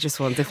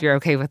 outrageous ones if you're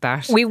okay with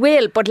that. We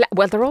will, but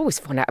well, they're always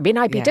fun. I mean,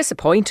 I'd be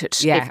disappointed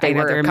if they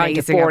were kind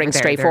of boring,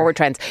 straightforward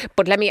trends.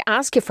 But let me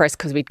ask you first,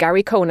 because we had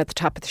Gary Cohn at the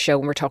top of the show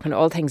and we're talking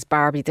all things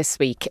Barbie this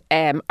week.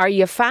 Are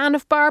you a fan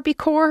of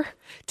Barbiecore?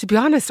 To be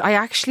honest, I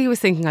actually was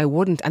thinking I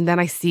wouldn't, and then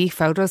I see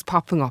photos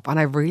popping up and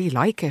I really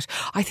like it.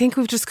 I think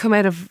we've just come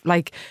out of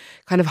like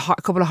kind of a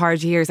couple of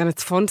hard years and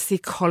it's fun to see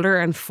colour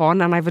and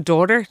fun, and I have a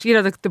daughter, you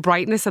know, the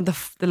brightness and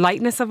the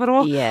lightness of it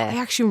all. Yeah. I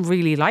actually am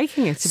really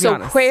liking it, to be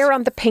honest. So where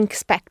on the pink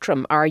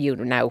spectrum are you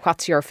now?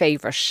 What's your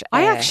favourite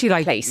I actually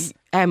like place?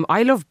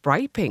 I love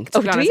bright pink,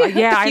 to be honest. Do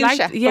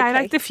you? I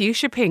like the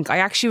fuchsia pink. I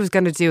actually was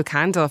going to do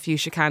a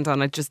fuchsia candle,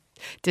 and it just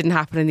didn't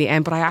happen in the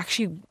end. But I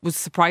actually was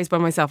surprised by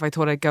myself. I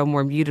thought I'd go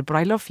more muted, but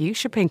I love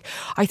fuchsia pink.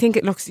 I think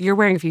it looks. You're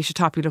wearing a fuchsia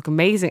top. You look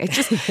amazing. It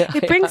just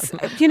it brings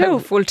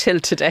full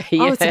tilt today.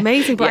 Oh, it's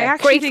amazing. But I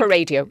actually great for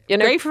radio.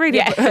 Great for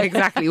radio. Yeah.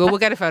 Exactly. Well, we'll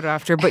get a photo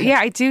after. But yeah,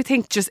 I do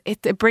think just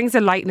it brings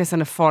a lightness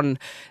and a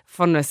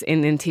funness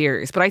in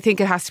interiors. But I think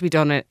it has to be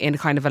done in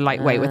kind of a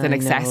lightweight with an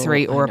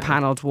accessory or a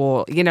panelled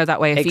wall. You know, that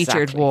way a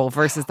featured wall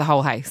versus the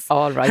whole house.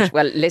 All right.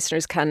 Well,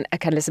 listeners can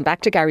listen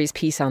back to Gary's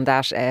piece on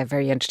that.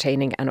 Very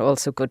entertaining and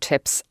also good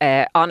tips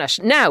on it.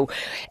 Now,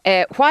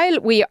 while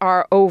we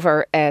are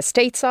over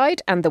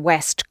stateside and the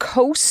West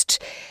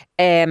Coast,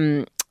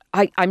 I'm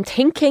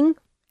thinking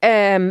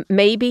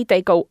maybe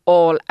they go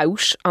all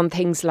out on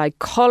things like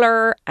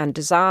colour and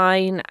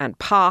design and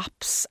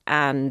pops,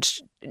 and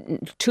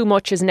too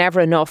much is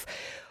never enough.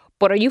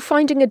 But are you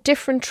finding a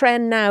different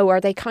trend now? Are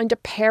they kind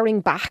of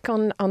paring back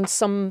on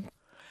some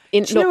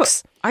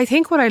looks? I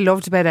think what I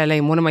loved about LA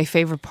and one of my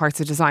favourite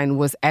parts of design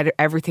was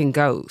everything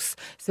goes.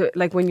 So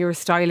like when you were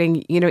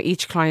styling, you know,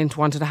 each client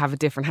wanted to have a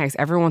different house.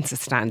 Everyone wants to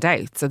stand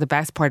out. So the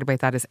best part about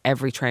that is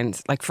every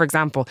trend. Like for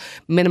example,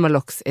 minimal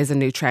looks is a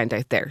new trend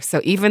out there. So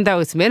even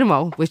though it's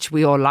minimal, which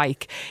we all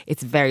like,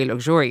 it's very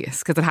luxurious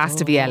because it has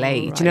to be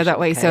LA. Do you know that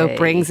way? So it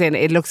brings in,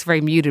 it looks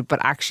very muted, but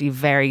actually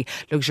very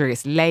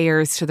luxurious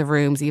layers to the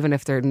rooms, even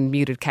if they're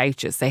muted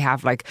couches. They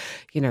have like,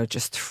 you know,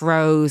 just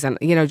throws and,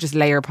 you know, just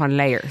layer upon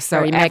layer. So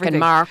very Meghan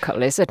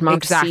Markle, is it?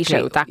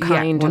 Montecito, that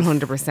kind of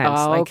 100%.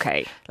 Oh,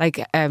 okay. Like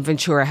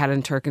Ventura,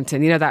 Helen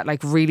Turkington, you know, that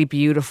like really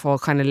beautiful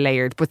kind of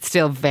layered, but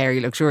still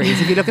very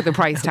luxurious. If you look at the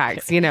price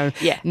tags, you know,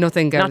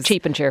 nothing goes. Not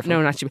cheap and cheerful.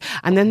 No, not cheap.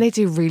 And then they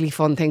do really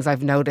fun things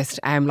I've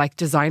noticed, like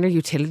designer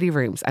utility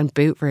rooms and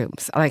boot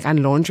rooms, like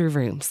and laundry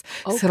rooms.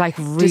 Okay. So like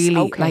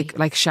really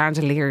like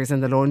chandeliers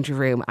in the laundry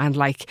room and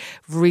like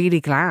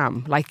really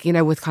glam, like, you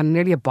know, with kind of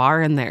nearly a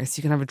bar in there so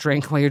you can have a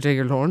drink while you're doing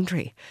your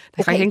laundry.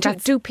 Like, okay, I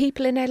think do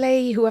people in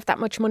LA who have that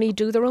much money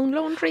do their own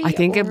laundry? I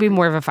think it'd be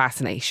more of a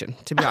fascination,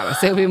 to be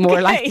honest. It'd be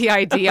more like the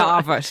idea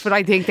of it. But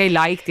I think they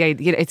like the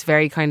idea. It's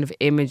very kind of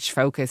image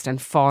focused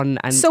and fun.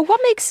 And so what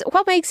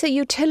makes a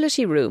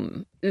utility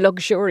room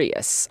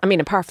luxurious? I mean,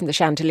 apart from the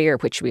chandelier,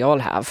 which we all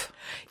have.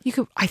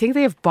 I think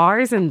they have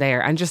bars in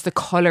there and just the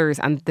colours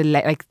and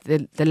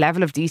the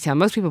level of detail.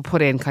 Most people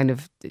put in kind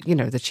of, you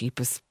know, the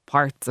cheapest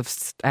parts of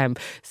stone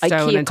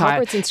IKEA and tile.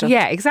 Cupboards and stuff.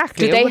 Yeah,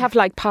 exactly. Do they have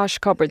like posh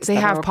cupboards? They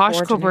have posh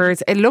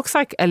cupboards. It looks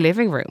like a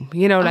living room,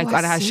 you know, like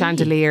and it has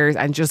chandeliers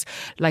and just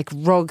like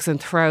rugs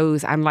and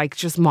throws and like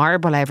just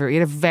marble everywhere. You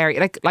know, very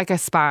like a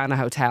spa in a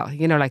hotel,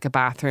 you know, like a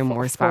bathroom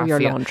or a spa for your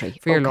laundry.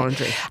 For your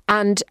laundry.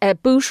 And a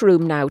boot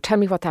room now. Tell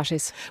me what that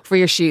is. For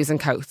your shoes and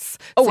coats.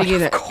 Oh, so, well, you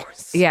know, of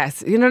course.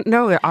 Yes, you know,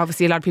 no,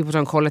 obviously a lot of people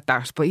don't call it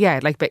that, but yeah,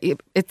 like, but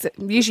it's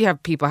usually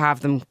people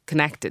have them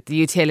connected, the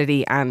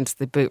utility and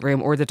the boot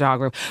room or the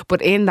dog room.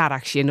 But in that,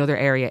 actually, another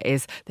area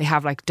is they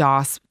have like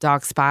dog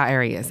spa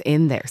areas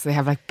in there. So they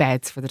have like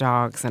beds for the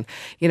dogs, and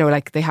you know,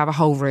 like they have a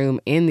whole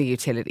room in the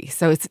utility.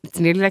 So it's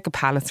nearly like a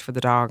palace for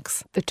the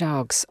dogs. The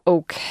dogs,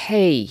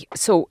 okay.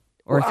 So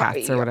or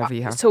cats or whatever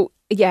you have. So.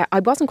 Yeah, I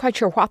wasn't quite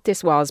sure what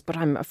this was, but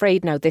I'm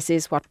afraid now this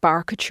is what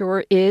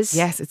Barbiecore is.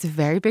 Yes, it's a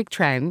very big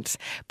trend.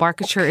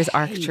 Barbiecore is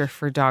architecture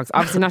for dogs.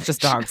 Obviously not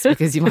just dogs,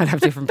 because you might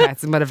have different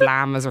pets. You might have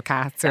llamas or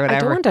cats or whatever. I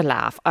don't want to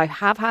laugh. I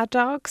have had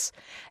dogs.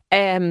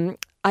 They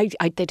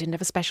didn't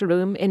have a special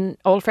room, in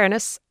all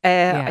fairness.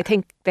 I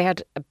think they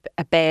had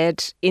a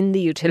bed in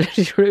the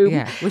utility room.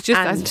 Yeah, which is,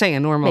 as I'm saying,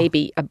 a normal.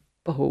 Maybe a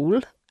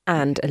bowl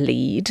and a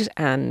lead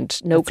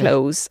and no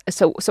clothes.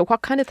 So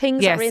what kind of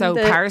things are in the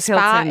Paris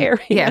spa Hilton,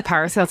 area? Yeah,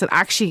 Paris Hilton.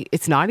 Actually,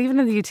 it's not even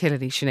in the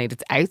utility, Sinead.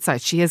 It's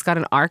outside. She has got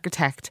an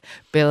architect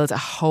build a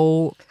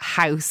whole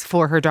house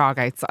for her dog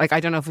outside. Like, I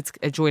don't know if it's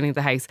adjoining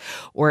the house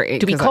or...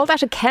 Do we call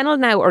that a kennel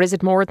now, or is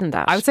it more than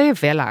that? I would say a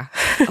villa.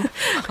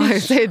 I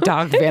say a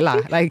dog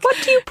villa. Like, what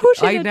do you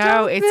put in I a know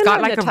dog it's villa,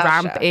 got like Natasha? a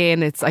ramp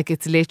in.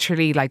 It's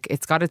literally like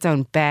it's got its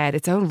own bed,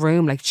 its own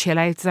room, like chill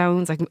out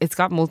zones. Like it's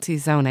got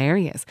multi-zone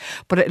areas,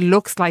 but it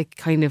looks like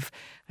kind of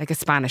like a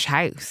Spanish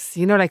house,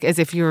 you know, like as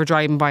if you were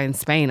driving by in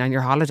Spain on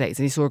your holidays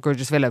and you saw a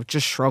gorgeous villa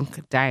just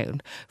shrunk down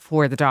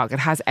for the dog. It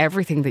has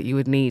everything that you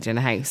would need in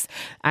a house.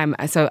 And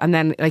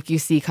then like you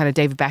see kind of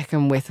David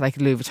Beckham with like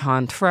Louis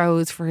Vuitton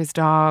throws for his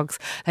dogs,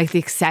 like the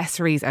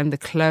accessories and the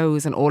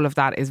clothes and all of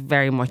that is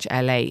very much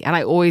LA. And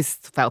I always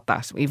felt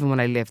that even when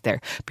I lived there,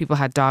 people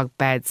had dog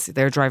beds.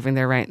 They're driving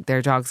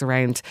their dogs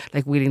around,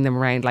 like wheeling them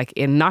around, like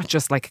in not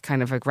just like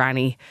kind of a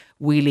granny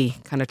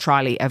wheelie kind of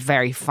trolley, a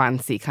very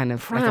fancy kind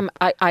of pram.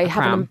 Like I a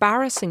have pram. an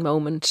embarrassing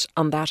moment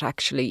on that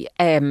actually.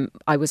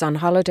 I was on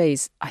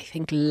holidays, I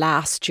think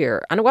last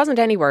year, and it wasn't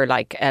anywhere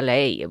like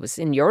LA. It was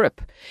in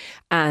Europe,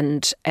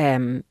 and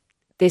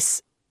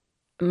this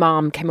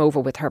mom came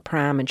over with her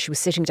pram and she was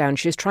sitting down.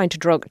 She was trying to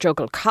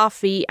juggle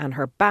coffee and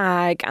her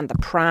bag and the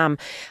pram,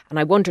 and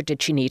I wondered,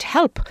 did she need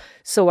help?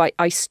 So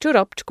I stood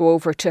up to go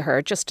over to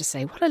her just to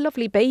say, what a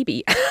lovely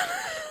baby.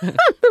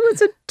 There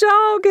was a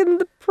dog in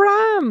the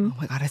pram.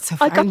 Oh my God, it's so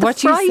I funny. got the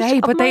What you fright say,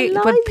 of but my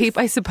life.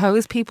 people, I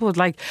suppose people would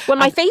like. Well,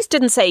 my face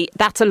didn't say,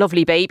 that's a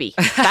lovely baby.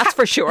 That's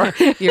for sure.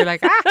 You're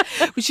like,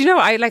 But you know,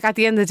 I like at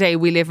the end of the day,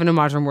 we live in a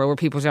modern world where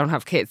people don't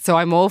have kids. So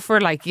I'm all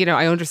for like, you know,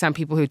 I understand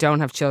people who don't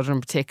have children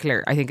in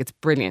particular. I think it's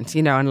brilliant,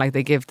 you know, and like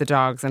they give the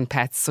dogs and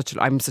pets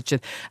I'm such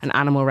an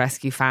animal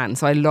rescue fan.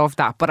 So I love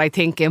that. But I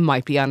think it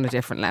might be on a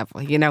different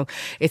level. You know,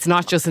 it's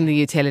not just in the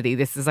utility.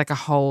 This is like a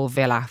whole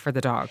villa for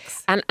the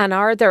dogs. And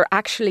are there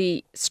actually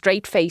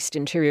straight-faced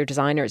interior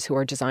designers who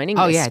are designing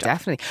Oh this yeah, stuff?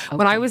 definitely.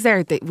 When I was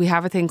there, we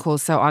have a thing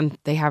called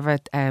they have a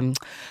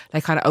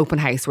like kind of open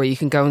house where you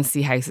can go and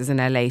see houses in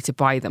LA to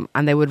buy them,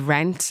 and they would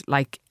rent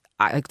like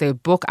they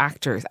would book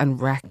actors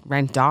and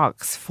rent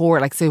dogs for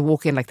like, so you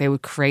walk in, like they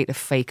would create a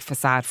fake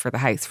facade for the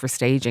house for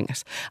staging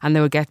it, and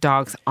they would get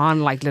dogs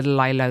on like little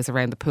lilos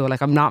around the pool.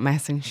 Like I'm not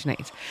messing,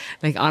 Sinead.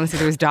 Like honestly,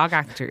 there was dog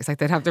actors, like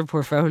they'd have their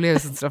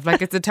portfolios and stuff.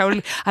 Like it's a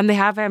totally, and they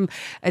have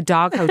a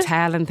dog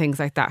hotel and things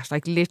like that.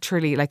 Like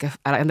literally like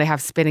and they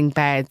have spinning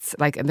beds,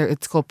 like, and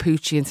it's called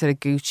Poochie instead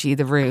of Gucci,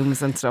 the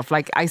rooms and stuff.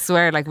 Like I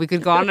swear, like we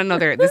could go on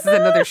this is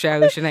another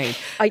show, Sinead.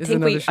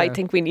 I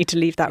think we need to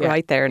leave that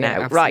right there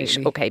now. Right,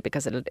 absolutely. okay,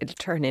 because it'll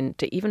turn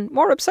into even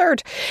more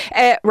absurd.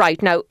 Right,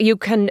 now you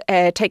can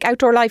take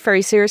outdoor life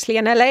very seriously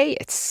in LA.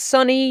 It's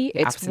sunny,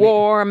 it's Absolutely.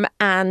 warm,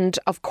 and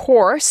of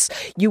course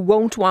you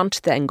won't want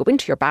to then go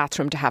into your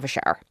bathroom to have a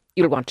shower.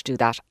 You'll want to do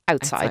that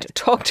outside.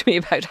 Talk to me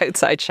about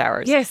outside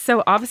showers. Yes,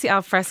 so obviously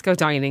alfresco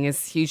dining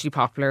is hugely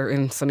popular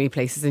in sunny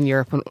places in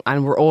Europe,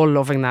 and we're all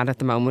loving that at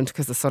the moment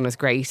because the sun is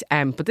great.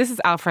 But this is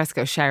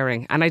alfresco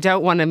showering, and I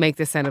don't want to make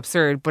this sound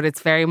absurd, but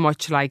it's very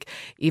much like,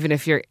 even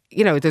if you're,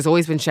 you know, there's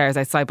always been showers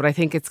outside, but I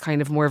think it's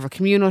kind of more of a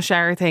communal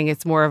shower thing.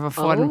 It's more of a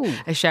fun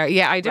a shower.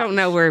 Yeah, I don't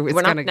know where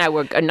it's going to...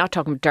 We're not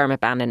talking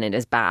Dermot Bannon in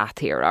his bath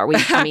here, are we?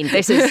 I mean,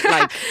 this is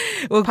like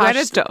posh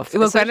stuff.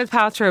 Well, Gwyneth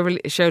Paltrow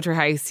showed her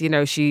house, you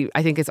know,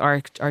 I think it's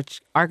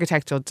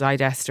Architectural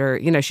Digester,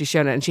 you know, she's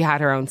shown it, and she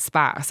had her own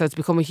spa. So it's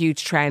become a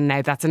huge trend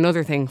now. That's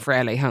another thing for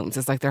LA homes.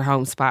 It's like their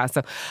home spa.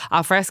 So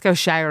alfresco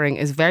showering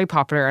is very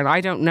popular, and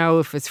I don't know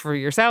if it's for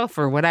yourself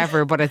or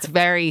whatever, but it's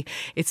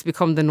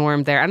become the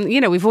norm there. And,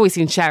 you know, we've always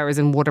seen showers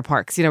in water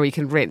parks, you know, where you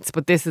can rinse,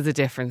 but this is a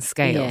different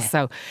scale. Yeah.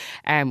 So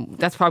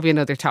that's probably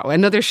another show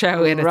in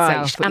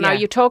itself. But and are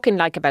you talking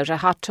like about a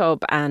hot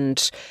tub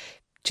and,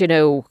 you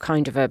know,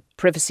 kind of a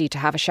privacy to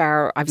have a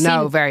shower?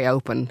 Very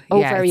open. Oh,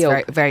 yeah, very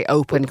open. very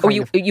open.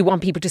 You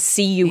want people to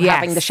see you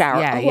having the shower?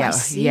 Yeah, I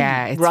see.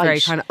 Yeah, it's right.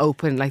 very kind of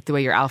open, like the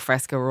way your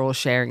alfresco are all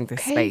sharing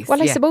this space. Well,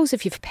 I yeah. suppose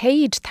if you've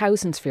paid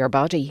thousands for your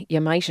body,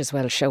 you might as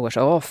well show it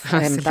off.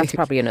 That's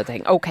probably another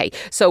thing. Okay,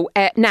 so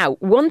now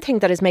one thing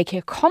that is making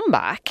a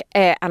comeback,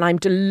 and I'm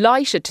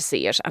delighted to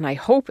see it, and I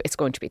hope it's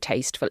going to be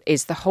tasteful,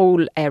 is the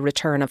whole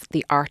return of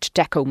the Art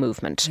Deco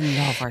movement.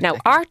 Love Art now,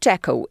 Deco. Art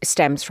Deco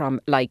stems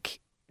from like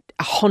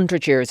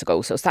 100 years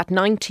ago. So it's that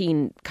late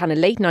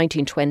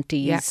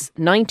 1920s,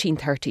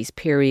 1930s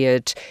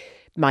period.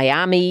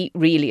 Miami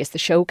really is the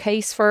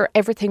showcase for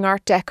everything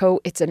Art Deco.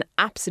 It's an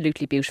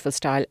absolutely beautiful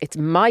style. It's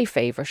my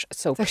favourite.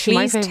 So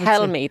please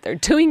tell me they're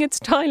doing it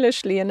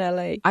stylishly in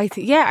LA.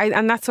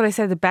 And that's what I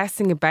said. The best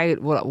thing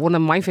about, well, one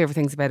of my favourite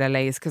things about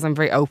LA is, because I'm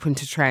very open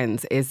to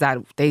trends, is that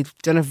they've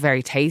done it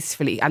very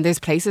tastefully. And there's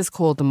places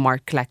called the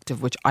Mart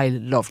Collective, which I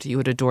loved. You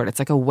would adore it. It's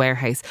like a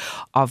warehouse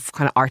of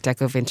kind of Art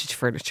Deco vintage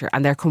furniture,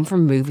 and they come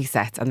from movie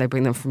sets and they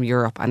bring them from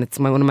Europe, and it's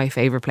one of my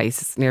favourite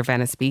places near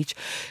Venice Beach.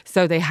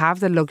 So they have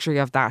the luxury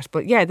of that.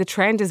 But yeah, the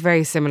trend is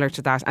very similar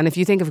to that. And if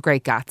you think of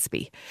Great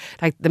Gatsby,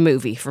 like the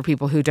movie, for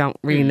people who don't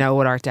really know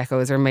what Art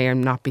Deco is or may or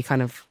not be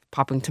kind of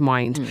popping to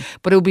mind.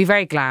 But it would be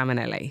very glam in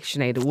LA,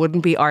 Sinead. It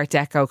wouldn't be Art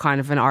Deco kind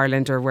of in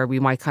Ireland, or where we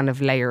might kind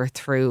of layer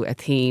through a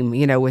theme,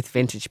 you know, with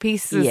vintage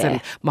pieces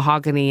and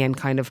mahogany and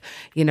kind of,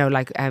 you know,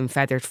 like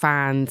feathered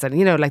fans and,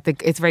 you know, like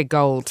it's very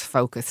gold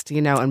focused,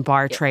 you know, and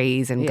bar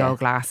trays and gold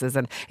glasses,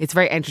 and it's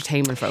very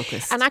entertainment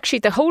focused. And actually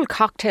the whole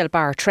cocktail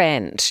bar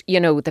trend, you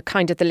know, the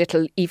kind of the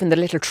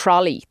little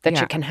trolley that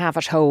you can have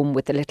at home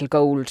with the little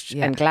gold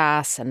and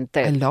glass and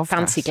the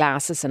fancy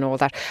glasses and all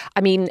that.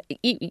 I mean,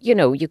 you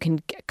know, you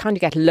can kind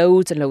of get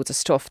loads and loads of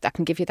stuff that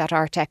can give you that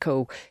Art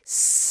Deco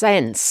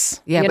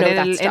sense. Yeah, you but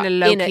know, in a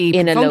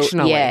low-key,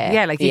 functional way.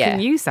 Yeah, like you can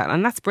use that.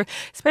 And that's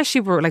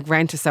especially where like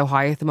rent is so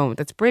high at the moment.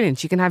 That's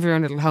brilliant. You can have your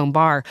own little home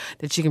bar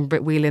that you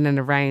can wheel in and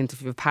around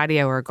if you have a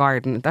patio or a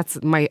garden. That's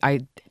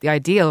the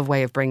ideal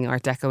way of bringing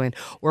Art Deco in,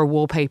 or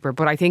wallpaper.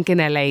 But I think in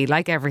LA,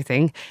 like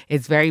everything,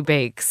 it's very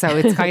big. So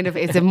it's kind of,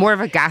 it's more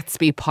of a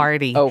Gatsby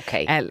party.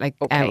 Okay.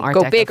 Art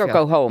go Deco big or feel.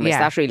 go home. Is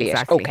that really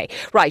it? Okay.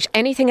 Right.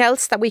 Anything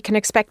else that we can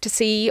expect to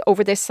see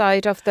over this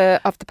side of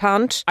the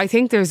pond? I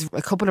think there's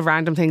a couple of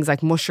random things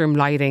like mushroom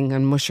lighting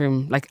and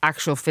mushroom, like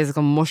actual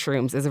physical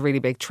mushrooms is a really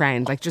big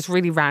trend. Like just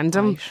really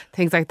random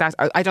things like that.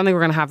 I don't think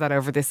we're going to have that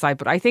over this side,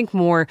 but I think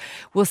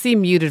we'll see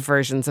muted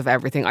versions of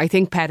everything. I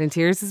think pet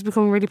interiors is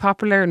becoming really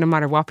popular no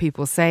matter what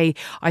people say.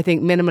 I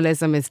think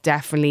minimalism is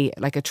definitely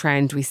like a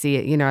trend. We see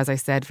it, you know, as I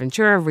said,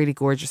 Ventura, really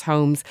gorgeous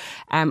homes.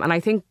 And I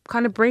think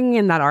kind of bringing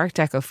in that Art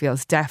Deco feel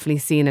is definitely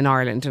seen in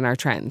Ireland in our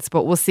trends.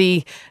 But we'll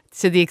see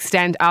to the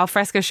extent al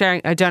fresco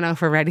sharing. I don't know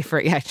if we're ready for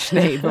it yet,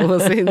 Sinead, but we'll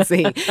soon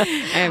see.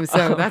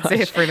 So that's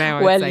it for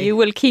now. Well, you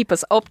will keep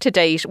us up to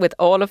date with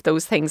all of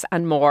those things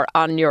and more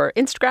on your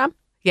Instagram.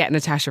 Yeah,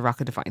 Natasha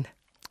Rocca Devine.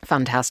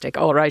 Fantastic.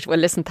 All right. Well,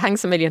 listen,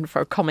 thanks a million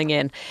for coming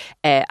in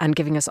and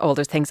giving us all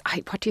those things.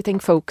 What do you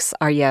think, folks?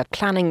 Are you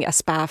planning a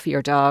spa for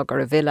your dog or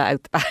a villa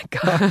out the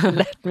back?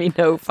 Let me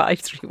know,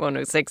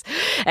 53106.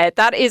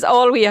 That is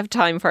all we have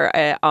time for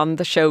on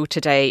the show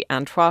today.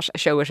 And what a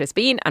show it has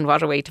been, and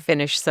what a way to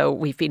finish. So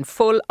we've been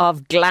full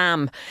of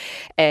glam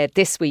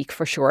this week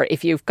for sure.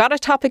 If you've got a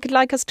topic you'd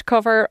like us to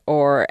cover,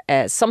 or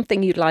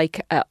something you'd like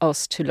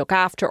us to look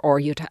after, or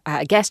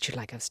a guest you'd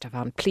like us to have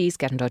on, please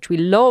get in touch. We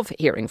love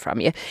hearing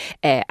from you.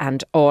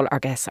 And all our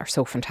guests are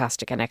so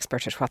fantastic and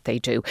expert at what they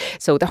do.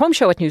 So the home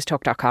show at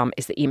newstalk.com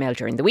is the email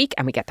during the week,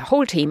 and we get the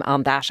whole team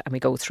on that, and we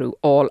go through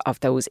all of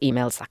those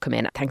emails that come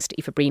in. Thanks to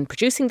Aoife Breen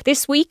producing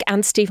this week,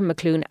 and Stephen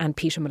McClune and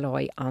Peter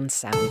Malloy on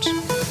sound.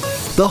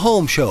 The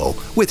Home Show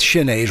with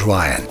Sinead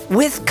Ryan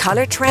With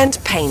Colour Trend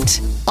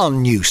Paint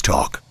on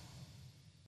Newstalk.